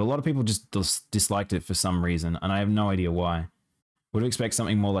 but a lot of people just disliked it for some reason, and I have no idea why. Would expect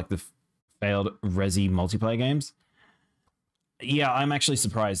something more like the failed Resi multiplayer games. Yeah, I'm actually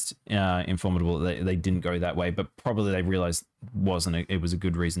surprised in Formidable that they didn't go that way, but probably they realized it was a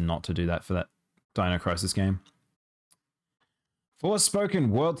good reason not to do that for that Dino Crisis game. Forspoken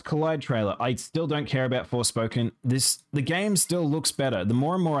Worlds Collide trailer. I still don't care about Forspoken. The game still looks better. The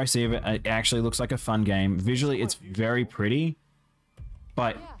more and more I see of it, it actually looks like a fun game. Visually, it's very pretty,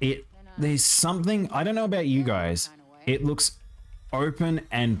 but there's something, I don't know about you guys, it looks open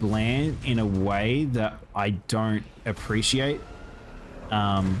and bland in a way that I don't appreciate.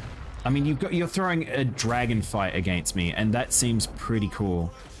 I mean, you're throwing a dragon fight against me, and that seems pretty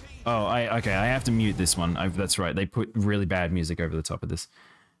cool. Oh, okay, I have to mute this one. That's right, they put really bad music over the top of this.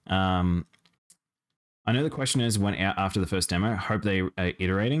 I know the questioners went out after the first demo. Hope they are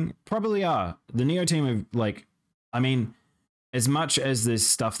iterating. Probably are. The Neo team have, like, I mean, as much as there's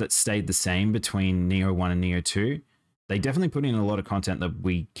stuff that stayed the same between Neo 1 and Neo 2, they definitely put in a lot of content that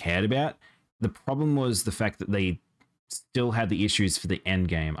we cared about. The problem was the fact that they still had the issues for the end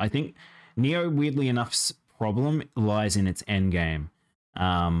game. I think Neo, weirdly enough's problem lies in its end game.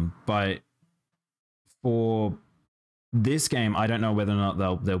 But for this game, I don't know whether or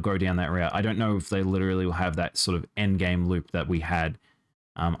not they'll go down that route. I don't know if they literally will have that sort of end game loop that we had.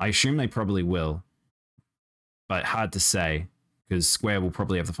 I assume they probably will, but hard to say because Square will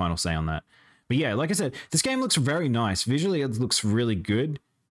probably have the final say on that. But yeah, like I said, this game looks very nice. Visually, it looks really good,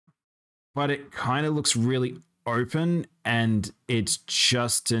 but it kind of looks really open, and it's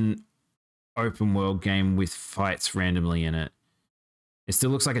just an open world game with fights randomly in it. It still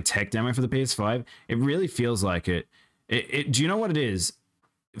looks like a tech demo for the PS5. It really feels like it. Do you know what it is?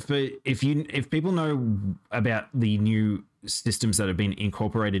 If people know about the new systems that have been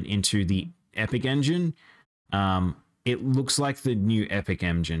incorporated into the Epic engine, it looks like the new Epic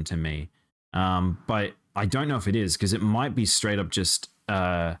engine to me. But I don't know if it is, because it might be straight up just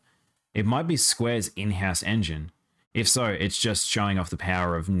it might be Square's in-house engine. If so, it's just showing off the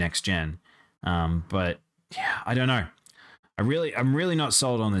power of next gen. But yeah, I don't know. I'm really not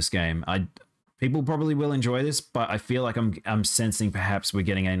sold on this game. People probably will enjoy this, but I feel like I'm sensing perhaps we're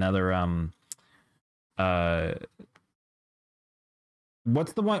getting another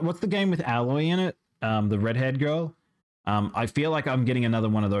what's the game with Alloy in it? The redhead girl. I feel like I'm getting another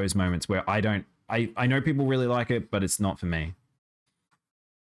one of those moments where I know people really like it, but it's not for me.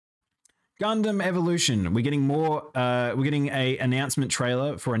 Gundam Evolution. We're getting more. We're getting a announcement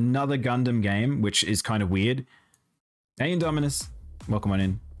trailer for another Gundam game, which is kind of weird. Hey, Indominus, welcome on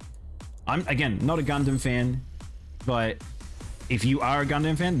in. I'm again not a Gundam fan, but if you are a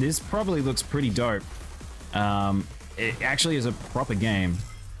Gundam fan, this probably looks pretty dope. It actually is a proper game.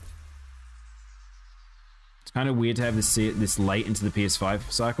 It's kind of weird to have this late into the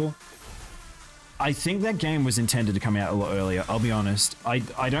PS5 cycle. I think that game was intended to come out a lot earlier, I'll be honest. I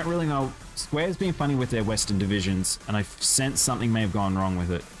don't really know. Square's been funny with their Western divisions, and I sense something may have gone wrong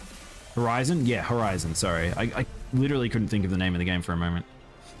with it. Horizon? Yeah, Horizon, sorry. I literally couldn't think of the name of the game for a moment.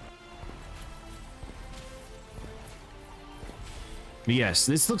 But yes,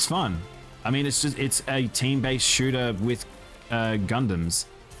 this looks fun. I mean, it's a team-based shooter with Gundams,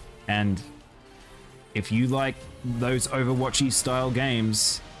 and if you like those Overwatchy style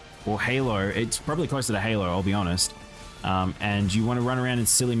games or Halo, it's probably closer to Halo, I'll be honest. And you want to run around in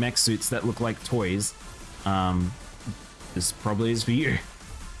silly mech suits that look like toys, this probably is for you.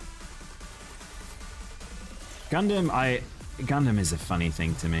 Gundam is a funny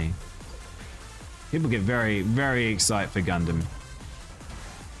thing to me. People get very, very excited for Gundam.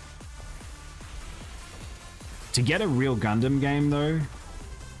 To get a real Gundam game, though,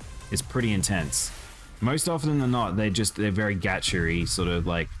 is pretty intense. Most often than not, they're very gacha-y, sort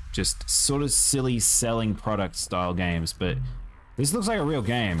of silly selling product style games, but this looks like a real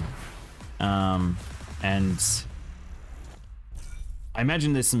game. And I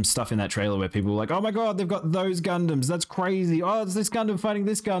imagine there's some stuff in that trailer where people are like, oh my god, they've got those Gundams, that's crazy. Oh, it's this Gundam fighting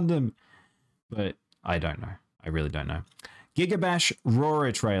this Gundam. But I don't know. I really don't know. Gigabash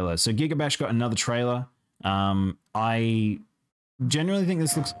Rora trailer. So Gigabash got another trailer. I generally think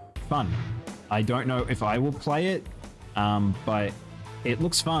this looks fun. I don't know if I will play it, but it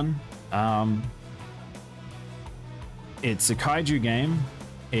looks fun. It's a kaiju game.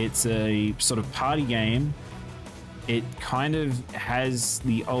 It's a sort of party game. It kind of has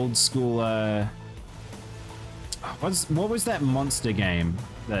the old school, what was that monster game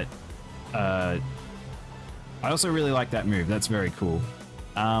that, I also really like that move. That's very cool.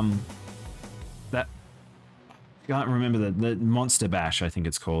 That, I can't remember the Monster Bash, I think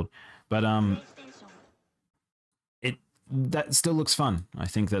it's called, but, that still looks fun. I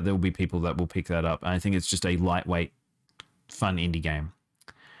think that there will be people that will pick that up. I think it's just a lightweight, fun indie game.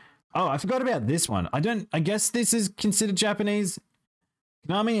 Oh, I forgot about this one. I guess this is considered Japanese.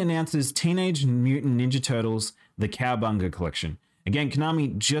 Konami announces Teenage Mutant Ninja Turtles, the Cowbunga Collection. Again,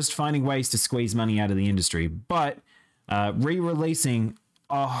 Konami just finding ways to squeeze money out of the industry, but re-releasing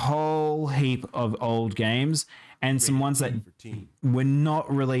a whole heap of old games and some ones that were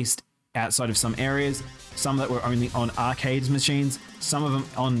not released outside of some areas, some that were only on arcades machines, some of them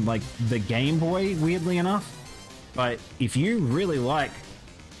on like the Game Boy, weirdly enough. But if you really like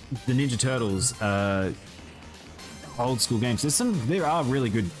the Ninja Turtles old school games, there are really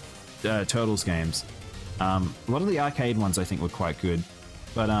good Turtles games. A lot of the arcade ones I think were quite good,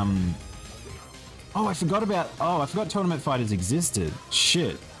 but oh, I forgot Tournament Fighters existed.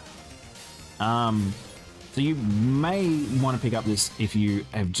 Shit. So you may want to pick up this if you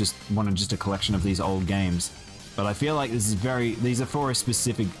have just wanted just a collection of these old games, but I feel like these are for a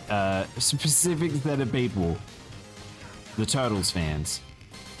specific set of people, the Turtles fans.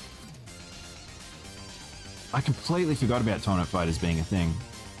 I completely forgot about Tournament Fighters being a thing.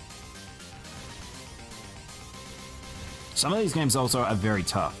 Some of these games also are very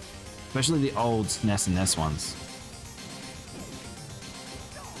tough, especially the old SNES and NES ones.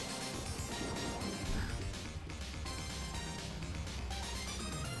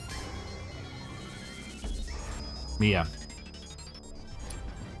 Yeah.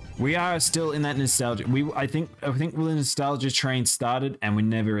 We are still in that nostalgia. I think the nostalgia train started and we're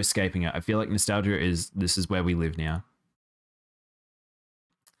never escaping it. I feel like nostalgia this is where we live now.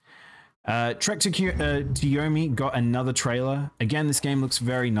 Trek to Yomi got another trailer. Again, this game looks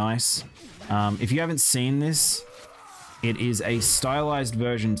very nice. If you haven't seen this, it is a stylized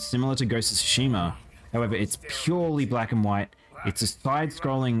version similar to Ghost of Tsushima. However, it's purely black and white. It's a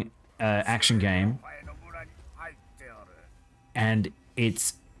side-scrolling action game. And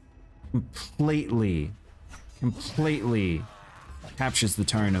it's completely captures the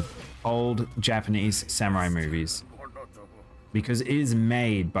tone of old Japanese samurai movies. Because it is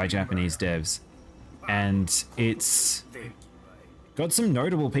made by Japanese devs. And it's got some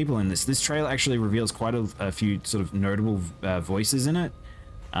notable people in this. This trailer actually reveals quite a few sort of notable voices in it.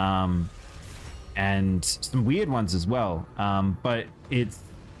 And some weird ones as well. But it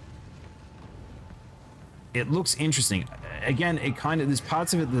looks interesting. Again, there's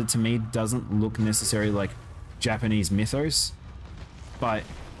parts of it that to me doesn't look necessarily like Japanese mythos, but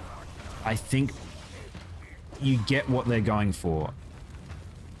I think you get what they're going for.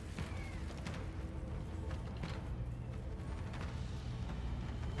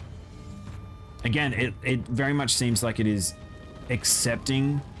 Again, it very much seems like it is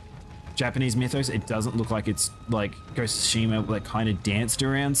accepting Japanese mythos. It doesn't look like it's like Ghost of Tsushima, like kind of danced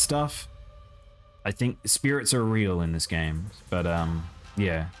around stuff. I think spirits are real in this game, but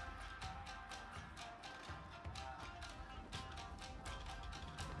yeah.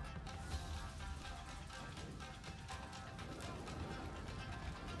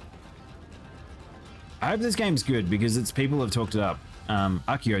 I hope this game's good because people have talked it up.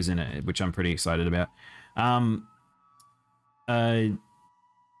 Akio's in it, which I'm pretty excited about.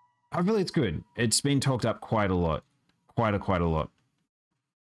 hopefully it's good. It's been talked up quite a lot. Quite a lot.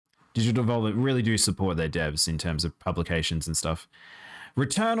 Digital Devolver really do support their devs in terms of publications and stuff.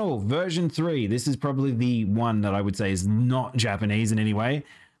 Returnal version 3. This is probably the one that I would say is not Japanese in any way.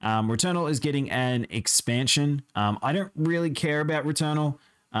 Returnal is getting an expansion. I don't really care about Returnal.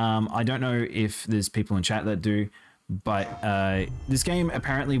 I don't know if there's people in chat that do, but this game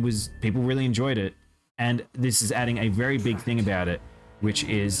apparently people really enjoyed it. And this is adding a very big thing about it, which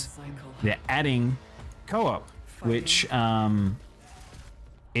is they're adding co-op, which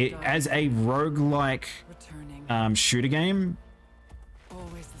it as a roguelike shooter game,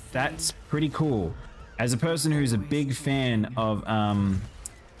 that's pretty cool. As a person who's a big fan of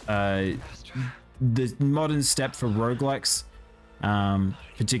the modern step for roguelikes,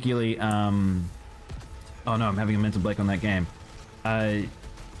 particularly oh no, I'm having a mental blank on that game.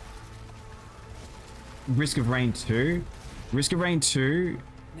 Risk of Rain 2. Risk of Rain 2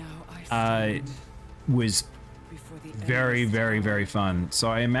 was very fun. So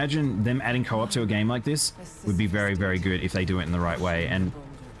I imagine them adding co-op to a game like this would be very good if they do it in the right way. And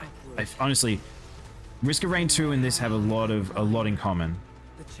honestly, Risk of Rain 2 and this have a lot in common.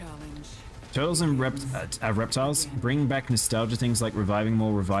 Turtles and reptiles bring back nostalgia things like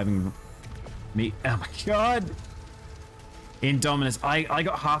reviving me. Oh my god! Indominus. I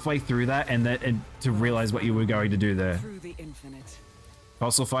got halfway through that and to realize what you were going to do there.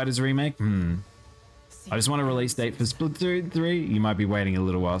 Fossil Fighters remake? I just want a release date for Splatoon 3. You might be waiting a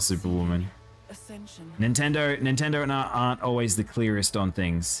little while, Superwoman. Nintendo and I aren't always the clearest on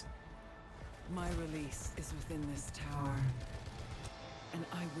things. My release is within this tower, and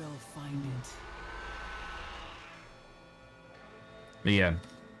I will find it. But yeah,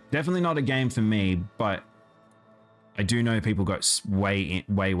 definitely not a game for me, but I do know people got way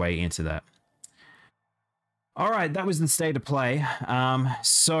into that. All right, that was the state of play.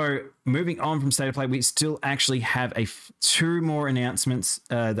 So moving on from state of play, we still actually have two more announcements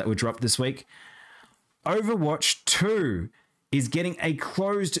that were dropped this week. Overwatch 2 is getting a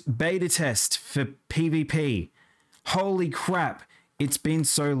closed beta test for PvP. Holy crap, it's been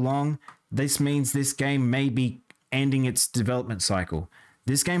so long. This means this game may be ending its development cycle.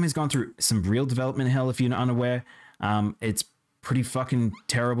 This game has gone through some real development hell, if you're unaware. It's pretty fucking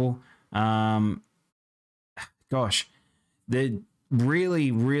terrible. Gosh, they're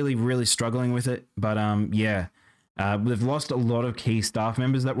really struggling with it. But yeah, they've lost a lot of key staff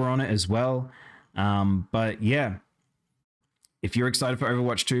members that were on it as well. But yeah, if you're excited for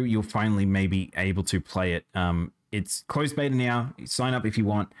Overwatch 2, you'll finally maybe able to play it. It's closed beta now. Sign up if you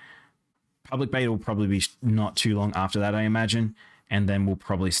want. Public beta will probably be not too long after that, I imagine. And then we'll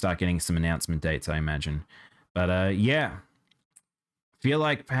probably start getting some announcement dates, I imagine. But yeah. Feel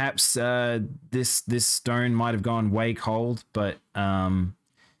like perhaps this stone might have gone way cold, but they're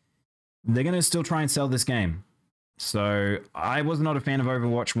going to still try and sell this game. So I was not a fan of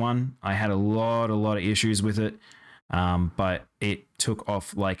Overwatch 1. I had a lot of issues with it, but it took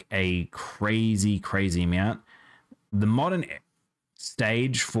off like a crazy amount. The modern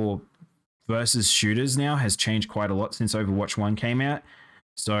stage for versus shooters now has changed quite a lot since Overwatch 1 came out.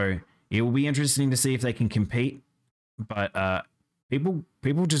 So it will be interesting to see if they can compete, but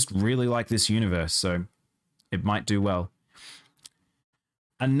People just really like this universe, so it might do well.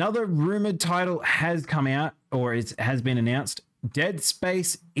 Another rumored title has come out, or it has been announced. Dead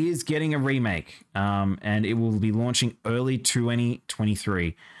Space is getting a remake, and it will be launching early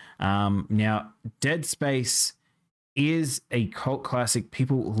 2023. Now, Dead Space is a cult classic.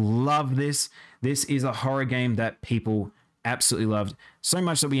 People love this. This is a horror game that people absolutely loved, so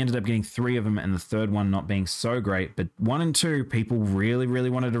much that we ended up getting 3 of them and the third one not being so great. But 1 and 2, people really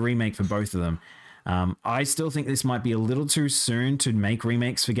wanted a remake for both of them. I still think this might be a little too soon to make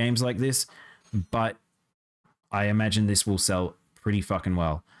remakes for games like this, but I imagine this will sell pretty fucking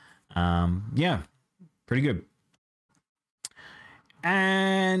well. Yeah, pretty good.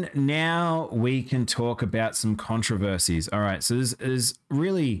 And now we can talk about some controversies. All right, so there's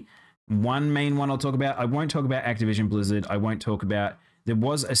really one main one I'll talk about. I won't talk about Activision Blizzard. I won't talk about... There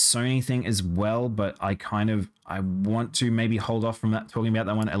was a Sony thing as well, but I want to maybe hold off from that, talking about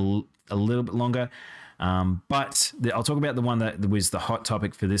that one a little bit longer. But I'll talk about the one that was the hot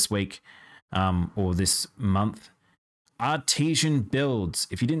topic for this week, or this month. Artesian builds.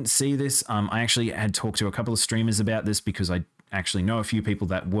 If you didn't see this, I actually had talked to a couple of streamers about this because I actually know a few people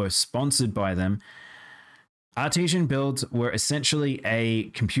that were sponsored by them. Artesian builds were essentially a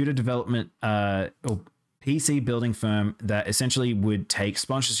computer development or PC building firm that essentially would take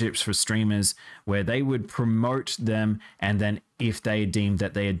sponsorships for streamers where they would promote them, and then if they deemed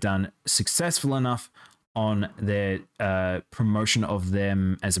that they had done successful enough on their promotion of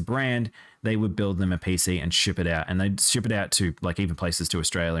them as a brand, they would build them a PC and ship it out. And they'd ship it out to like even places to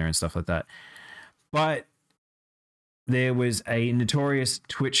Australia and stuff like that. But there was a notorious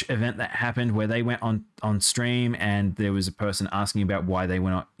Twitch event that happened where they went on stream and there was a person asking about why they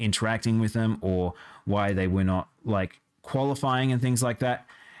were not interacting with them or why they were not like qualifying and things like that.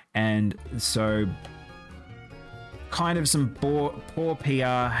 And so kind of some poor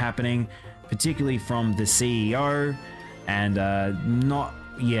PR happening, particularly from the CEO, and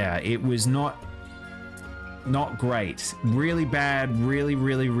it was not great. Really bad,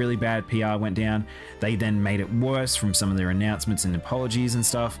 really bad PR went down. They then made it worse from some of their announcements and apologies and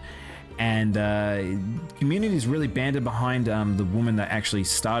stuff. And community's really banded behind the woman that actually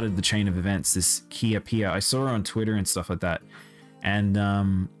started the chain of events, this Kia Pia. I saw her on Twitter and stuff like that.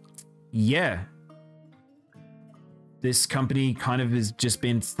 And yeah, this company kind of has just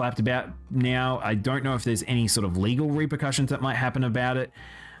been slapped about now. I don't know if there's any sort of legal repercussions that might happen about it,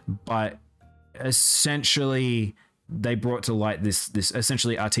 but essentially they brought to light this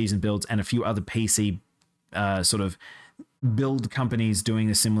essentially Artisan Builds and a few other PC sort of build companies doing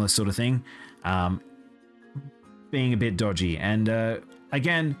a similar sort of thing, being a bit dodgy. And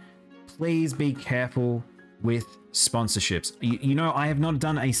again, please be careful with sponsorships. You know, I have not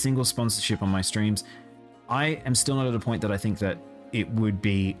done a single sponsorship on my streams. I am still not at a point that I think that it would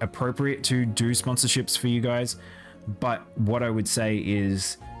be appropriate to do sponsorships for you guys. But what I would say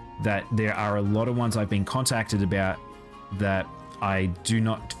is that there are a lot of ones I've been contacted about that I did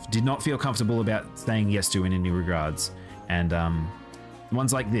not feel comfortable about saying yes to in any regards. And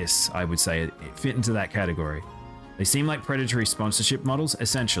ones like this, I would say, fit into that category. They seem like predatory sponsorship models,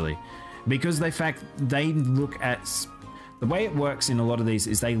 essentially, because they look at the way it works in a lot of these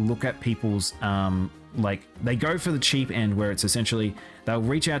is they look at people's like they go for the cheap end, where it's essentially they'll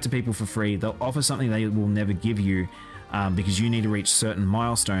reach out to people for free. They'll offer something they will never give you because you need to reach certain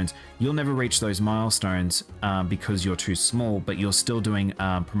milestones. You'll never reach those milestones because you're too small, but you're still doing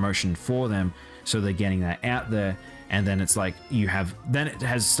promotion for them, so they're getting that out there. And then it's like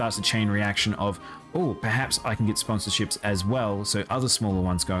starts a chain reaction of, oh, perhaps I can get sponsorships as well. So other smaller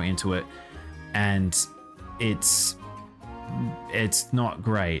ones go into it, and it's not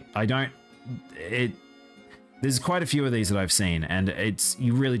great. There's quite a few of these that I've seen, and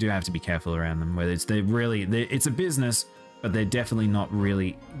you really do have to be careful around them. Whether it's it's a business, but they're definitely not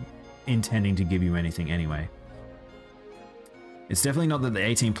really intending to give you anything anyway. It's definitely not that the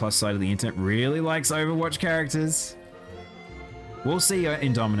 18+ side of the internet really likes Overwatch characters. We'll see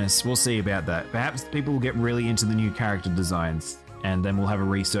in Dominus. We'll see about that. Perhaps people will get really into the new character designs, and then we'll have a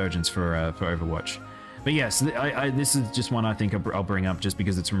resurgence for Overwatch. But yes, this is just one I think I'll bring up just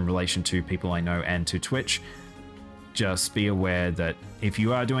because it's in relation to people I know and to Twitch. Just be aware that if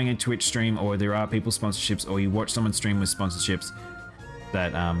you are doing a Twitch stream, or there are people sponsorships, or you watch someone stream with sponsorships,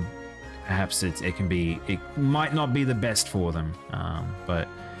 that perhaps it might not be the best for them. But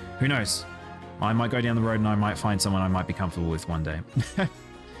who knows? I might go down the road and I might find someone I might be comfortable with one day. The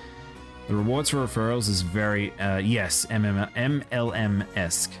rewards for referrals is very, yes,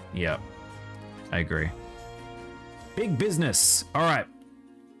 MLM-esque. Yep, I agree. Big business. All right,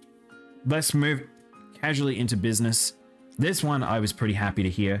 let's move casually into business. This one I was pretty happy to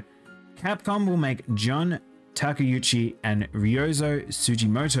hear. Capcom will make Jun Takeuchi and Ryozo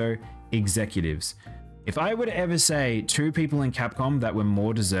Sugimoto executives. If I would ever say two people in Capcom that were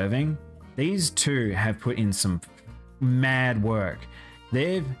more deserving, these two have put in some mad work.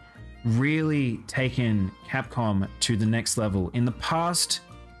 They've really taken Capcom to the next level. In the past,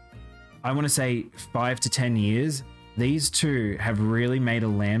 I want to say 5 to 10 years, these two have really made a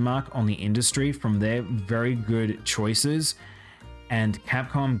landmark on the industry from their very good choices, and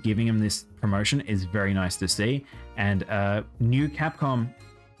Capcom giving them this promotion is very nice to see. And new Capcom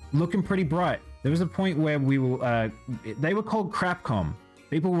looking pretty bright. There was a point where they were called Crapcom.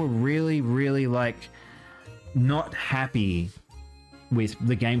 People were really like not happy with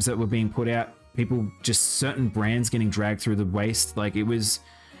the games that were being put out. People, just certain brands getting dragged through the waste. Like it was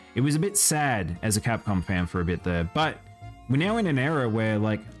a bit sad as a Capcom fan for a bit there. But we're now in an era where,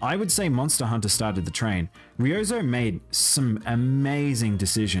 like, I would say Monster Hunter started the train. Ryozo made some amazing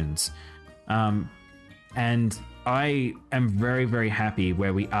decisions. And I am very happy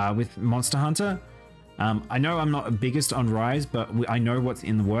where we are with Monster Hunter. I know I'm not biggest on Rise, but I know what's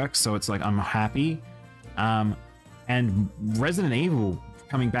in the works, so it's like I'm happy. And Resident Evil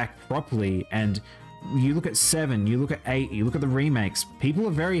coming back properly, and you look at 7, you look at 8, you look at the remakes, people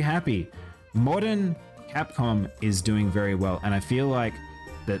are very happy. Modern Capcom is doing very well, and I feel like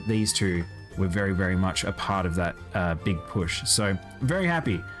that these two were very much a part of that big push. So I'm very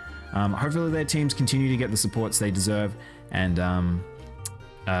happy. Hopefully their teams continue to get the supports they deserve, and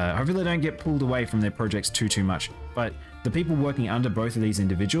hopefully they don't get pulled away from their projects too much. But the people working under both of these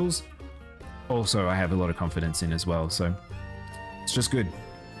individuals, also I have a lot of confidence in as well, so it's just good.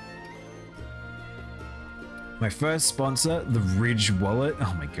 My first sponsor, the Ridge Wallet.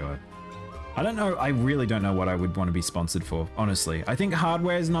 Oh my god. I don't know, I really don't know what I would want to be sponsored for, honestly. I think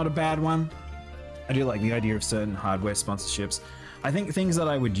hardware is not a bad one. I do like the idea of certain hardware sponsorships. I think things that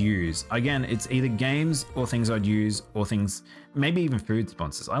I would use, again, it's either games or things I'd use, or things, maybe even food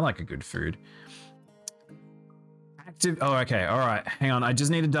sponsors. I like a good food. Active, oh, okay, all right, hang on. I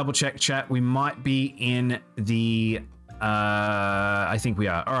just need to double check, chat. We might be in the, I think we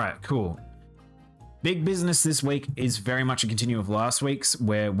are. All right, cool. Big business this week is very much a continue of last week's,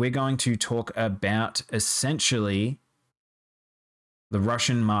 where we're going to talk about essentially the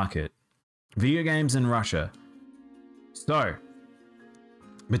Russian market, video games in Russia. So,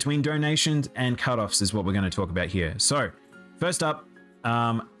 between donations and cutoffs is what we're going to talk about here. So, first up,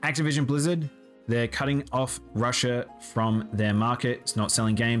 Activision Blizzard, they're cutting off Russia from their market. It's not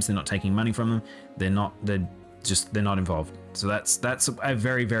selling games. They're not taking money from them. They're not involved. So that's a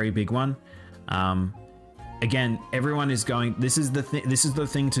very, very big one. Again, everyone is going, this is the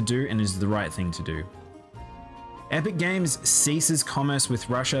thing to do, and is the right thing to do. Epic Games ceases commerce with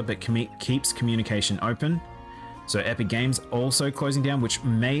Russia, but keeps communication open. So Epic Games also closing down, which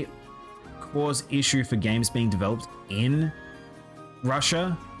may cause issue for games being developed in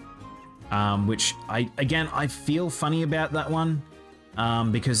Russia, which I feel funny about that one,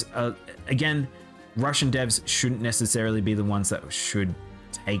 because again, Russian devs shouldn't necessarily be the ones that should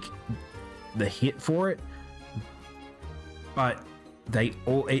take the hit for it, but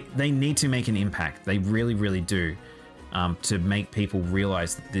they need to make an impact. They really do, to make people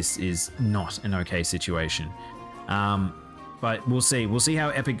realize that this is not an okay situation. But we'll see how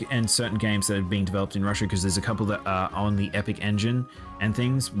Epic and certain games that are being developed in Russia, because there's a couple that are on the Epic engine and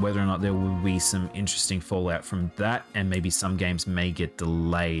things, whether or not there will be some interesting fallout from that, and maybe some games may get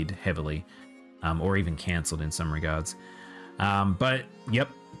delayed heavily, or even cancelled in some regards. But yep,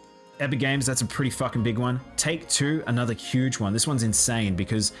 Epic Games, that's a pretty fucking big one. Take-Two, another huge one. This one's insane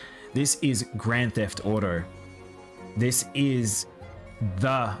because this is Grand Theft Auto. This is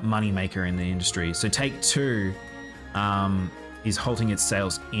the moneymaker in the industry. So Take-Two is halting its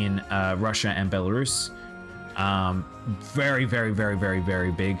sales in Russia and Belarus.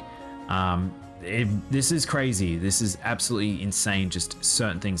 Very big. This is crazy. This is absolutely insane, just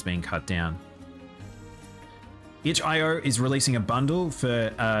certain things being cut down. itch.io is releasing a bundle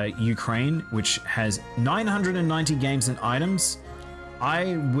for Ukraine, which has 990 games and items.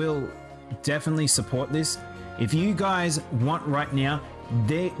 I will definitely support this. If you guys want right now,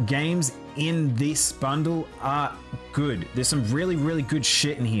 the games in this bundle are good. There's some really good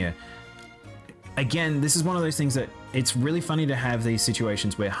shit in here. Again, this is one of those things that it's really funny to have these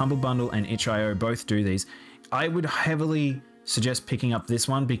situations where Humble Bundle and itch.io both do these. I would heavily suggest picking up this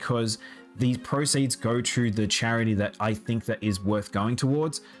one because these proceeds go to the charity that I think that is worth going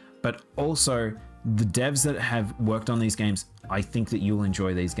towards, but also the devs that have worked on these games, I think that you'll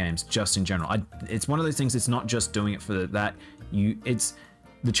enjoy these games just in general. It's one of those things, it's not just doing it for that. It's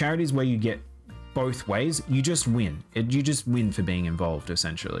the charities where you get both ways, you just win. You just win for being involved,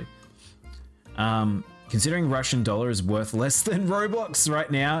 essentially. Considering Russian dollar is worth less than Roblox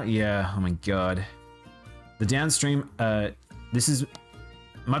right now, yeah, oh my god. The downstream,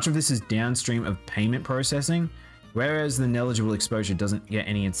 much of this is downstream of payment processing, whereas the negligible exposure doesn't get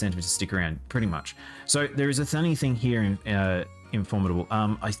any incentive to stick around, pretty much. So there is a funny thing here in Formidable.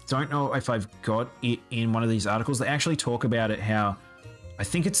 I don't know if I've got it in one of these articles. They actually talk about it, how, I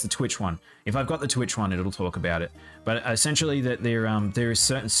think it's the Twitch one. If I've got the Twitch one, it'll talk about it. But essentially that there is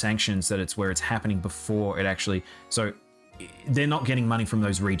certain sanctions that it's where it's happening before it actually, so they're not getting money from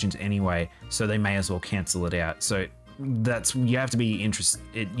those regions anyway, so they may as well cancel it out. So that's, you have to be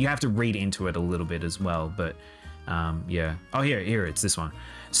interested, you have to read into it a little bit as well, but yeah. Oh, here, it's this one.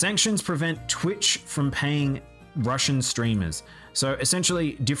 Sanctions prevent Twitch from paying Russian streamers. So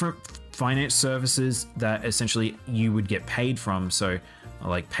essentially different finance services that essentially you would get paid from, so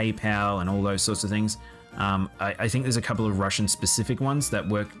like PayPal and all those sorts of things. I think there's a couple of Russian specific ones that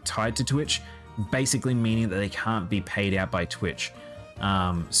work tied to Twitch, basically meaning that they can't be paid out by Twitch.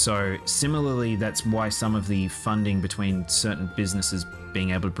 So similarly, that's why some of the funding between certain businesses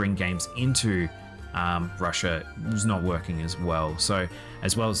being able to bring games into Russia was not working as well. So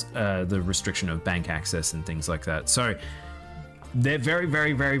as well as the restriction of bank access and things like that. So they're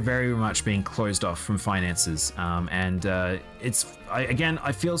very much being closed off from finances. Again,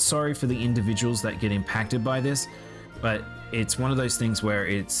 I feel sorry for the individuals that get impacted by this, but it's one of those things where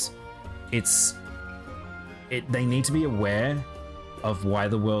it's they need to be aware of why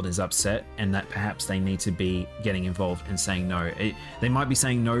the world is upset, and that perhaps they need to be getting involved and saying no. They might be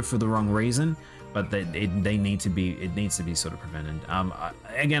saying no for the wrong reason, but it needs to be sort of prevented.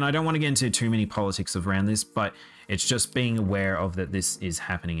 Again, I don't want to get into too many politics around this, but it's just being aware of that this is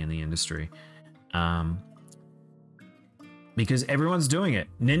happening in the industry. Because everyone's doing it.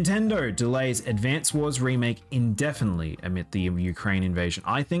 Nintendo delays Advance Wars remake indefinitely amid the Ukraine invasion.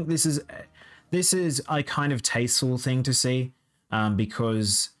 I think this is a kind of tasteful thing to see,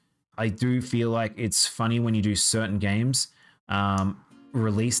 because I do feel like it's funny when you do certain games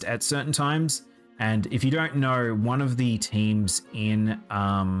released at certain times. And if you don't know, one of the teams in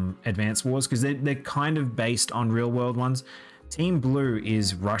Advance Wars, because they're kind of based on real world ones, Team Blue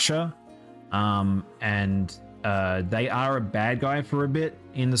is Russia, and they are a bad guy for a bit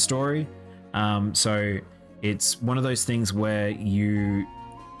in the story. So it's one of those things where they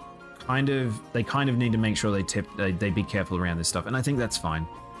kind of need to make sure they be careful around this stuff, and I think that's fine.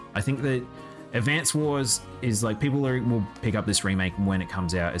 I think that Advance Wars is like, people will pick up this remake when it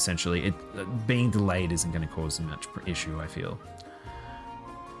comes out. Essentially, it being delayed isn't going to cause much issue, I feel.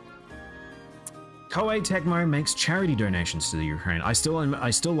 Koei Tecmo makes charity donations to the Ukraine. I still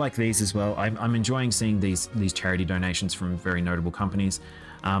like these as well. I'm enjoying seeing these charity donations from very notable companies,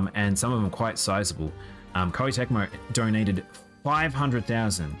 and some of them quite sizable. Koei Tecmo donated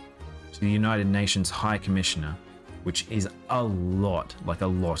 500,000 to the United Nations High Commissioner, which is a lot, like a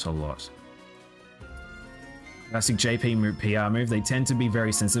lot. Classic JP PR move. They tend to be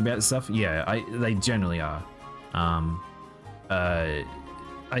very sensitive about this stuff. Yeah, they generally are.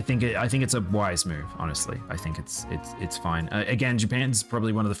 I think it's a wise move, honestly. I think it's fine. Again, Japan's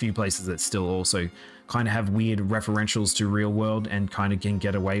probably one of the few places that still also kind of have weird referentials to real world and kind of can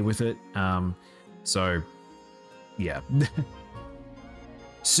get away with it. So, yeah.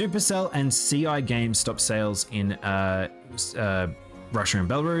 Supercell and CI Games stop sales in Russia and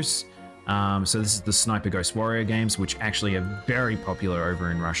Belarus. So this is the Sniper Ghost Warrior games, which actually are very popular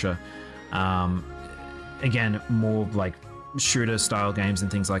over in Russia. Again, more like shooter style games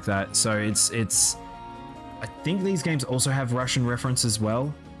and things like that. So it's I think these games also have Russian reference as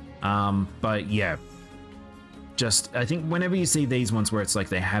well. But yeah, just I think whenever you see these ones where it's like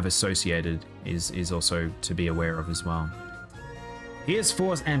they have associated is also to be aware of as well.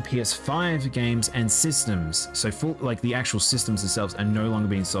 PS4s and PS5 games and systems, so full, like the actual systems themselves, are no longer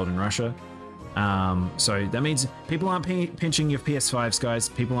being sold in Russia. So that means people aren't pinching your PS5s, guys.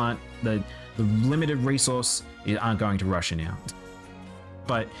 People aren't, the limited resource aren't going to Russia now.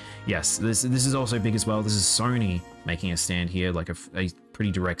 But yes, this is also big as well. This is Sony making a stand here, like a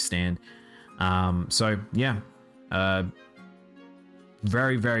pretty direct stand. So yeah,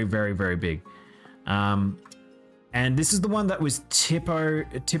 very, very, very, very big. And this is the one that was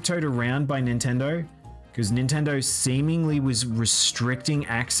tiptoed around by Nintendo, because Nintendo seemingly was restricting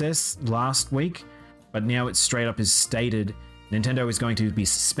access last week, but now it's straight up is stated Nintendo is going to be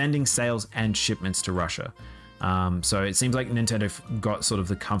suspending sales and shipments to Russia. So it seems like Nintendo got sort of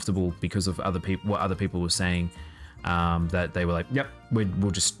the comfortable because of what other people were saying, that they were like, yep,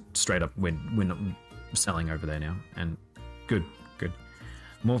 we'll just straight up, we're not selling over there now. And good.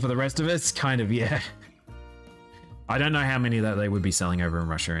 More for the rest of us, kind of, yeah. I don't know how many that they would be selling over in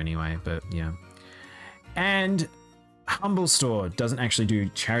Russia anyway, but yeah. And Humble Store doesn't actually do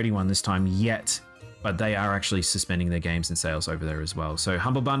charity one this time yet, but they are actually suspending their games and sales over there as well. So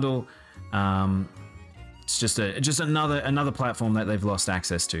Humble Bundle, it's just another platform that they've lost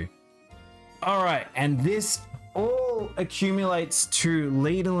access to. All right, and this all accumulates to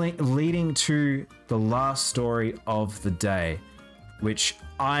leading to the last story of the day, which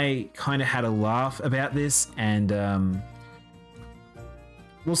I kind of had a laugh about this, and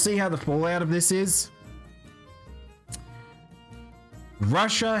we'll see how the fallout of this is.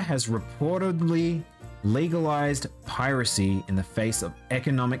 Russia has reportedly legalized piracy in the face of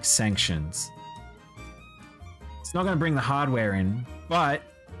economic sanctions. It's not going to bring the hardware in, but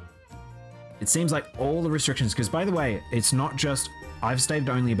it seems like all the restrictions, because by the way, it's not just, I've stated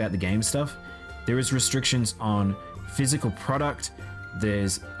only about the game stuff. There is restrictions on physical product,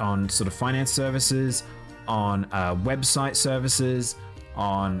 there's on sort of finance services, on website services,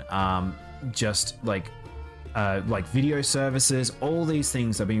 on just like video services. All these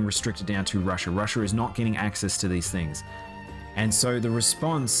things are being restricted down to Russia. Russia is not getting access to these things. And so the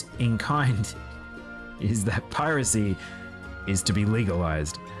response in kind is that piracy is to be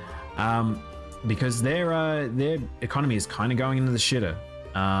legalized. Because their economy is kind of going into the shitter.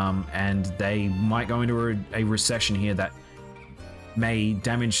 And they might go into a recession here that may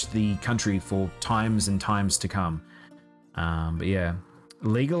damage the country for times and times to come. But yeah,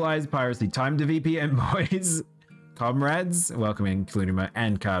 Legalize piracy. Time to VPN, boys. Comrades, welcome in Clunimo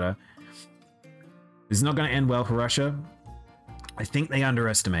and Carter. This is not going to end well for Russia. I think they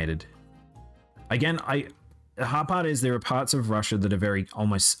underestimated. Again, the hard part is there are parts of Russia that are very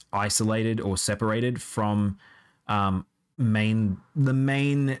almost isolated or separated from the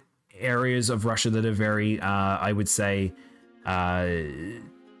main areas of Russia that are very, I would say, under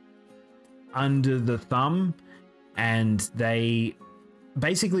the thumb, and they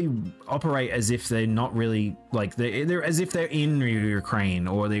basically operate as if they're not really like they're as if they're in Ukraine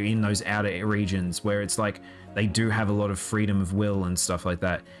or they're in those outer regions where it's like they do have a lot of freedom of will and stuff like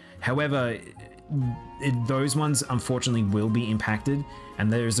that. However, those ones unfortunately will be impacted,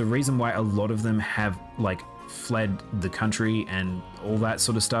 and there's a reason why a lot of them have like fled the country and all that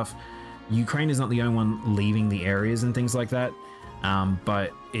sort of stuff. Ukraine is not the only one leaving the areas and things like that,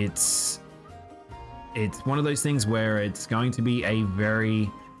 but it's one of those things where it's going to be a very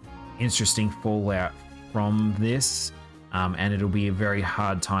interesting fallout from this, and it'll be a very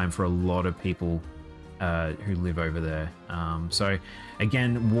hard time for a lot of people who live over there. So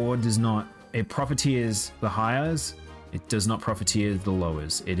again, war does not, it profiteers the highers, it does not profiteer the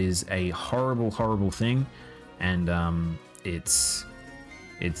lowers. It is a horrible, horrible thing, and it's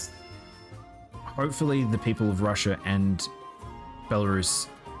hopefully the people of Russia and Belarus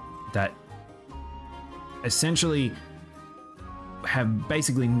that essentially have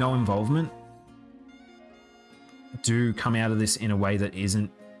basically no involvement do come out of this in a way that isn't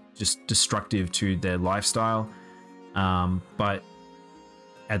just destructive to their lifestyle. But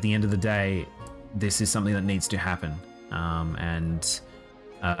at the end of the day, this is something that needs to happen. And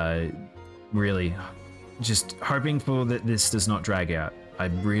really just hoping for that this does not drag out.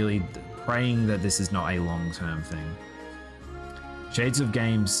 I'm really praying that this is not a long-term thing. Shades of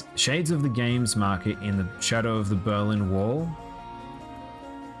the games market in the shadow of the Berlin Wall.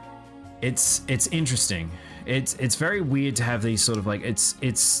 It's interesting. It's very weird to have these sort of like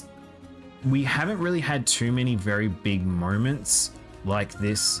we haven't really had too many very big moments like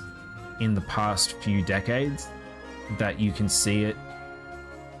this in the past few decades that you can see it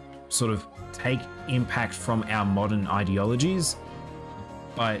sort of take impact from our modern ideologies,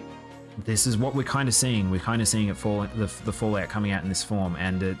 but this is what we're kind of seeing. We're kind of seeing it the fallout coming out in this form,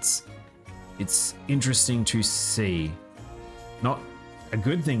 and it's interesting to see. Not a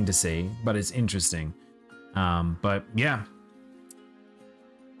good thing to see, but it's interesting. But yeah,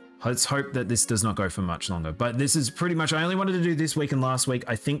 let's hope that this does not go for much longer. But this is pretty much, I only wanted to do this week and last week.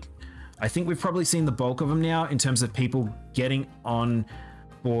 I think we've probably seen the bulk of them now in terms of people getting on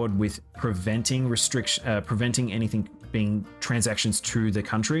board with preventing anything being transactions to the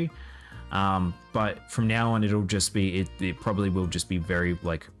country. But from now on, it'll just be, it probably will just be very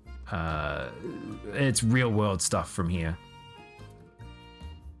like, it's real world stuff from here.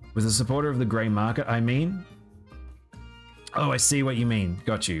 Was a supporter of the grey market, I mean? Oh, I see what you mean.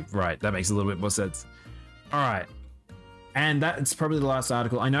 Got you. Right. That makes a little bit more sense. All right. And that's probably the last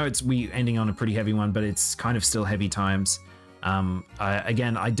article. I know we ending on a pretty heavy one, but it's kind of still heavy times.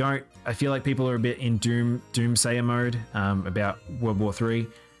 Again, I feel like people are a bit in doomsayer mode, about World War III.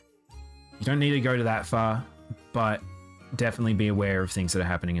 You don't need to go to that far, but definitely be aware of things that are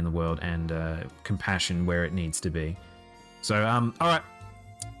happening in the world, and compassion where it needs to be. So, all right,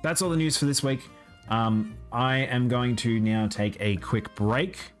 that's all the news for this week. I am going to now take a quick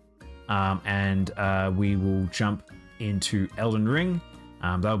break, and we will jump into Elden Ring.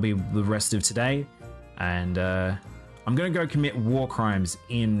 That'll be the rest of today, and I'm going to go commit war crimes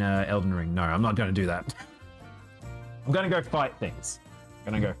in Elden Ring. No, I'm not going to do that. I'm going to go fight things.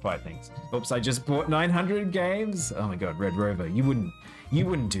 Oops, I just bought 900 games. Oh my god, Red Rover, you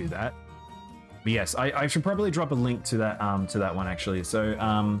wouldn't do that. But yes, I should probably drop a link to that one actually.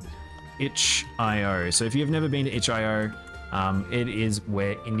 So itch.io. So if you've never been to itch.io, it is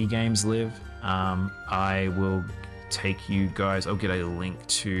where indie games live. I will take you guys, I'll get a link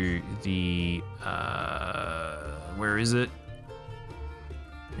to the where is it?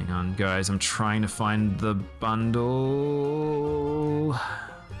 Hang on, guys, I'm trying to find the bundle.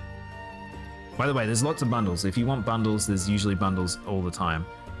 By the way, there's lots of bundles. If you want bundles, there's usually bundles all the time.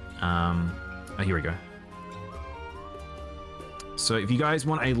 Oh, here we go. So if you guys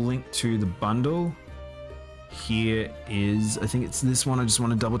want a link to the bundle, here is, I think it's this one. I just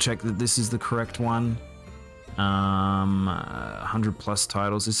want to double check that this is the correct one. 100 plus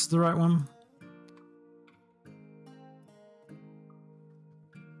titles. This is the right one?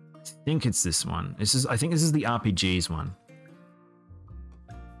 I think it's this one. I think this is the RPGs one.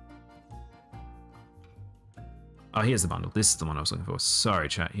 Oh, here's the bundle. This is the one I was looking for. Sorry,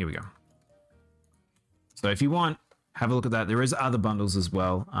 chat. Here we go. So if you want have a look at that. There is other bundles as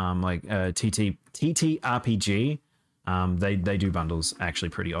well, like TTRPG. They do bundles actually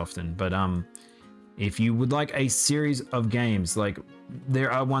pretty often. But if you would like a series of games, like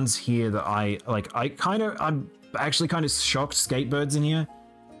there are ones here that I'm actually kind of shocked Skatebird's in here.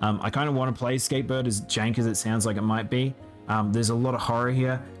 I kind of want to play Skatebird, as jank as it sounds like it might be. There's a lot of horror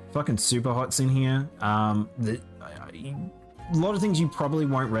here. Fucking Super Hot's in here. A lot of things you probably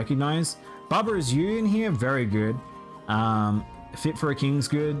won't recognize. Barbara Is You in here, very good. Fit for a King's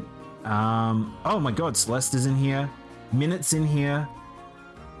good. Oh my god, Celeste is in here. Minutes in here.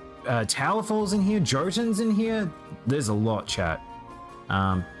 Towerfall's in here. Jotun's in here. There's a lot, chat.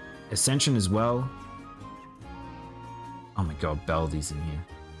 Ascension as well. Oh my god, Baldi's in here.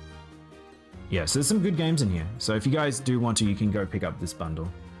 Yeah, so there's some good games in here. So if you guys do want to, you can go pick up this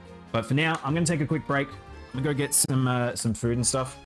bundle. But for now, I'm going to take a quick break. I'm going to go get some food and stuff.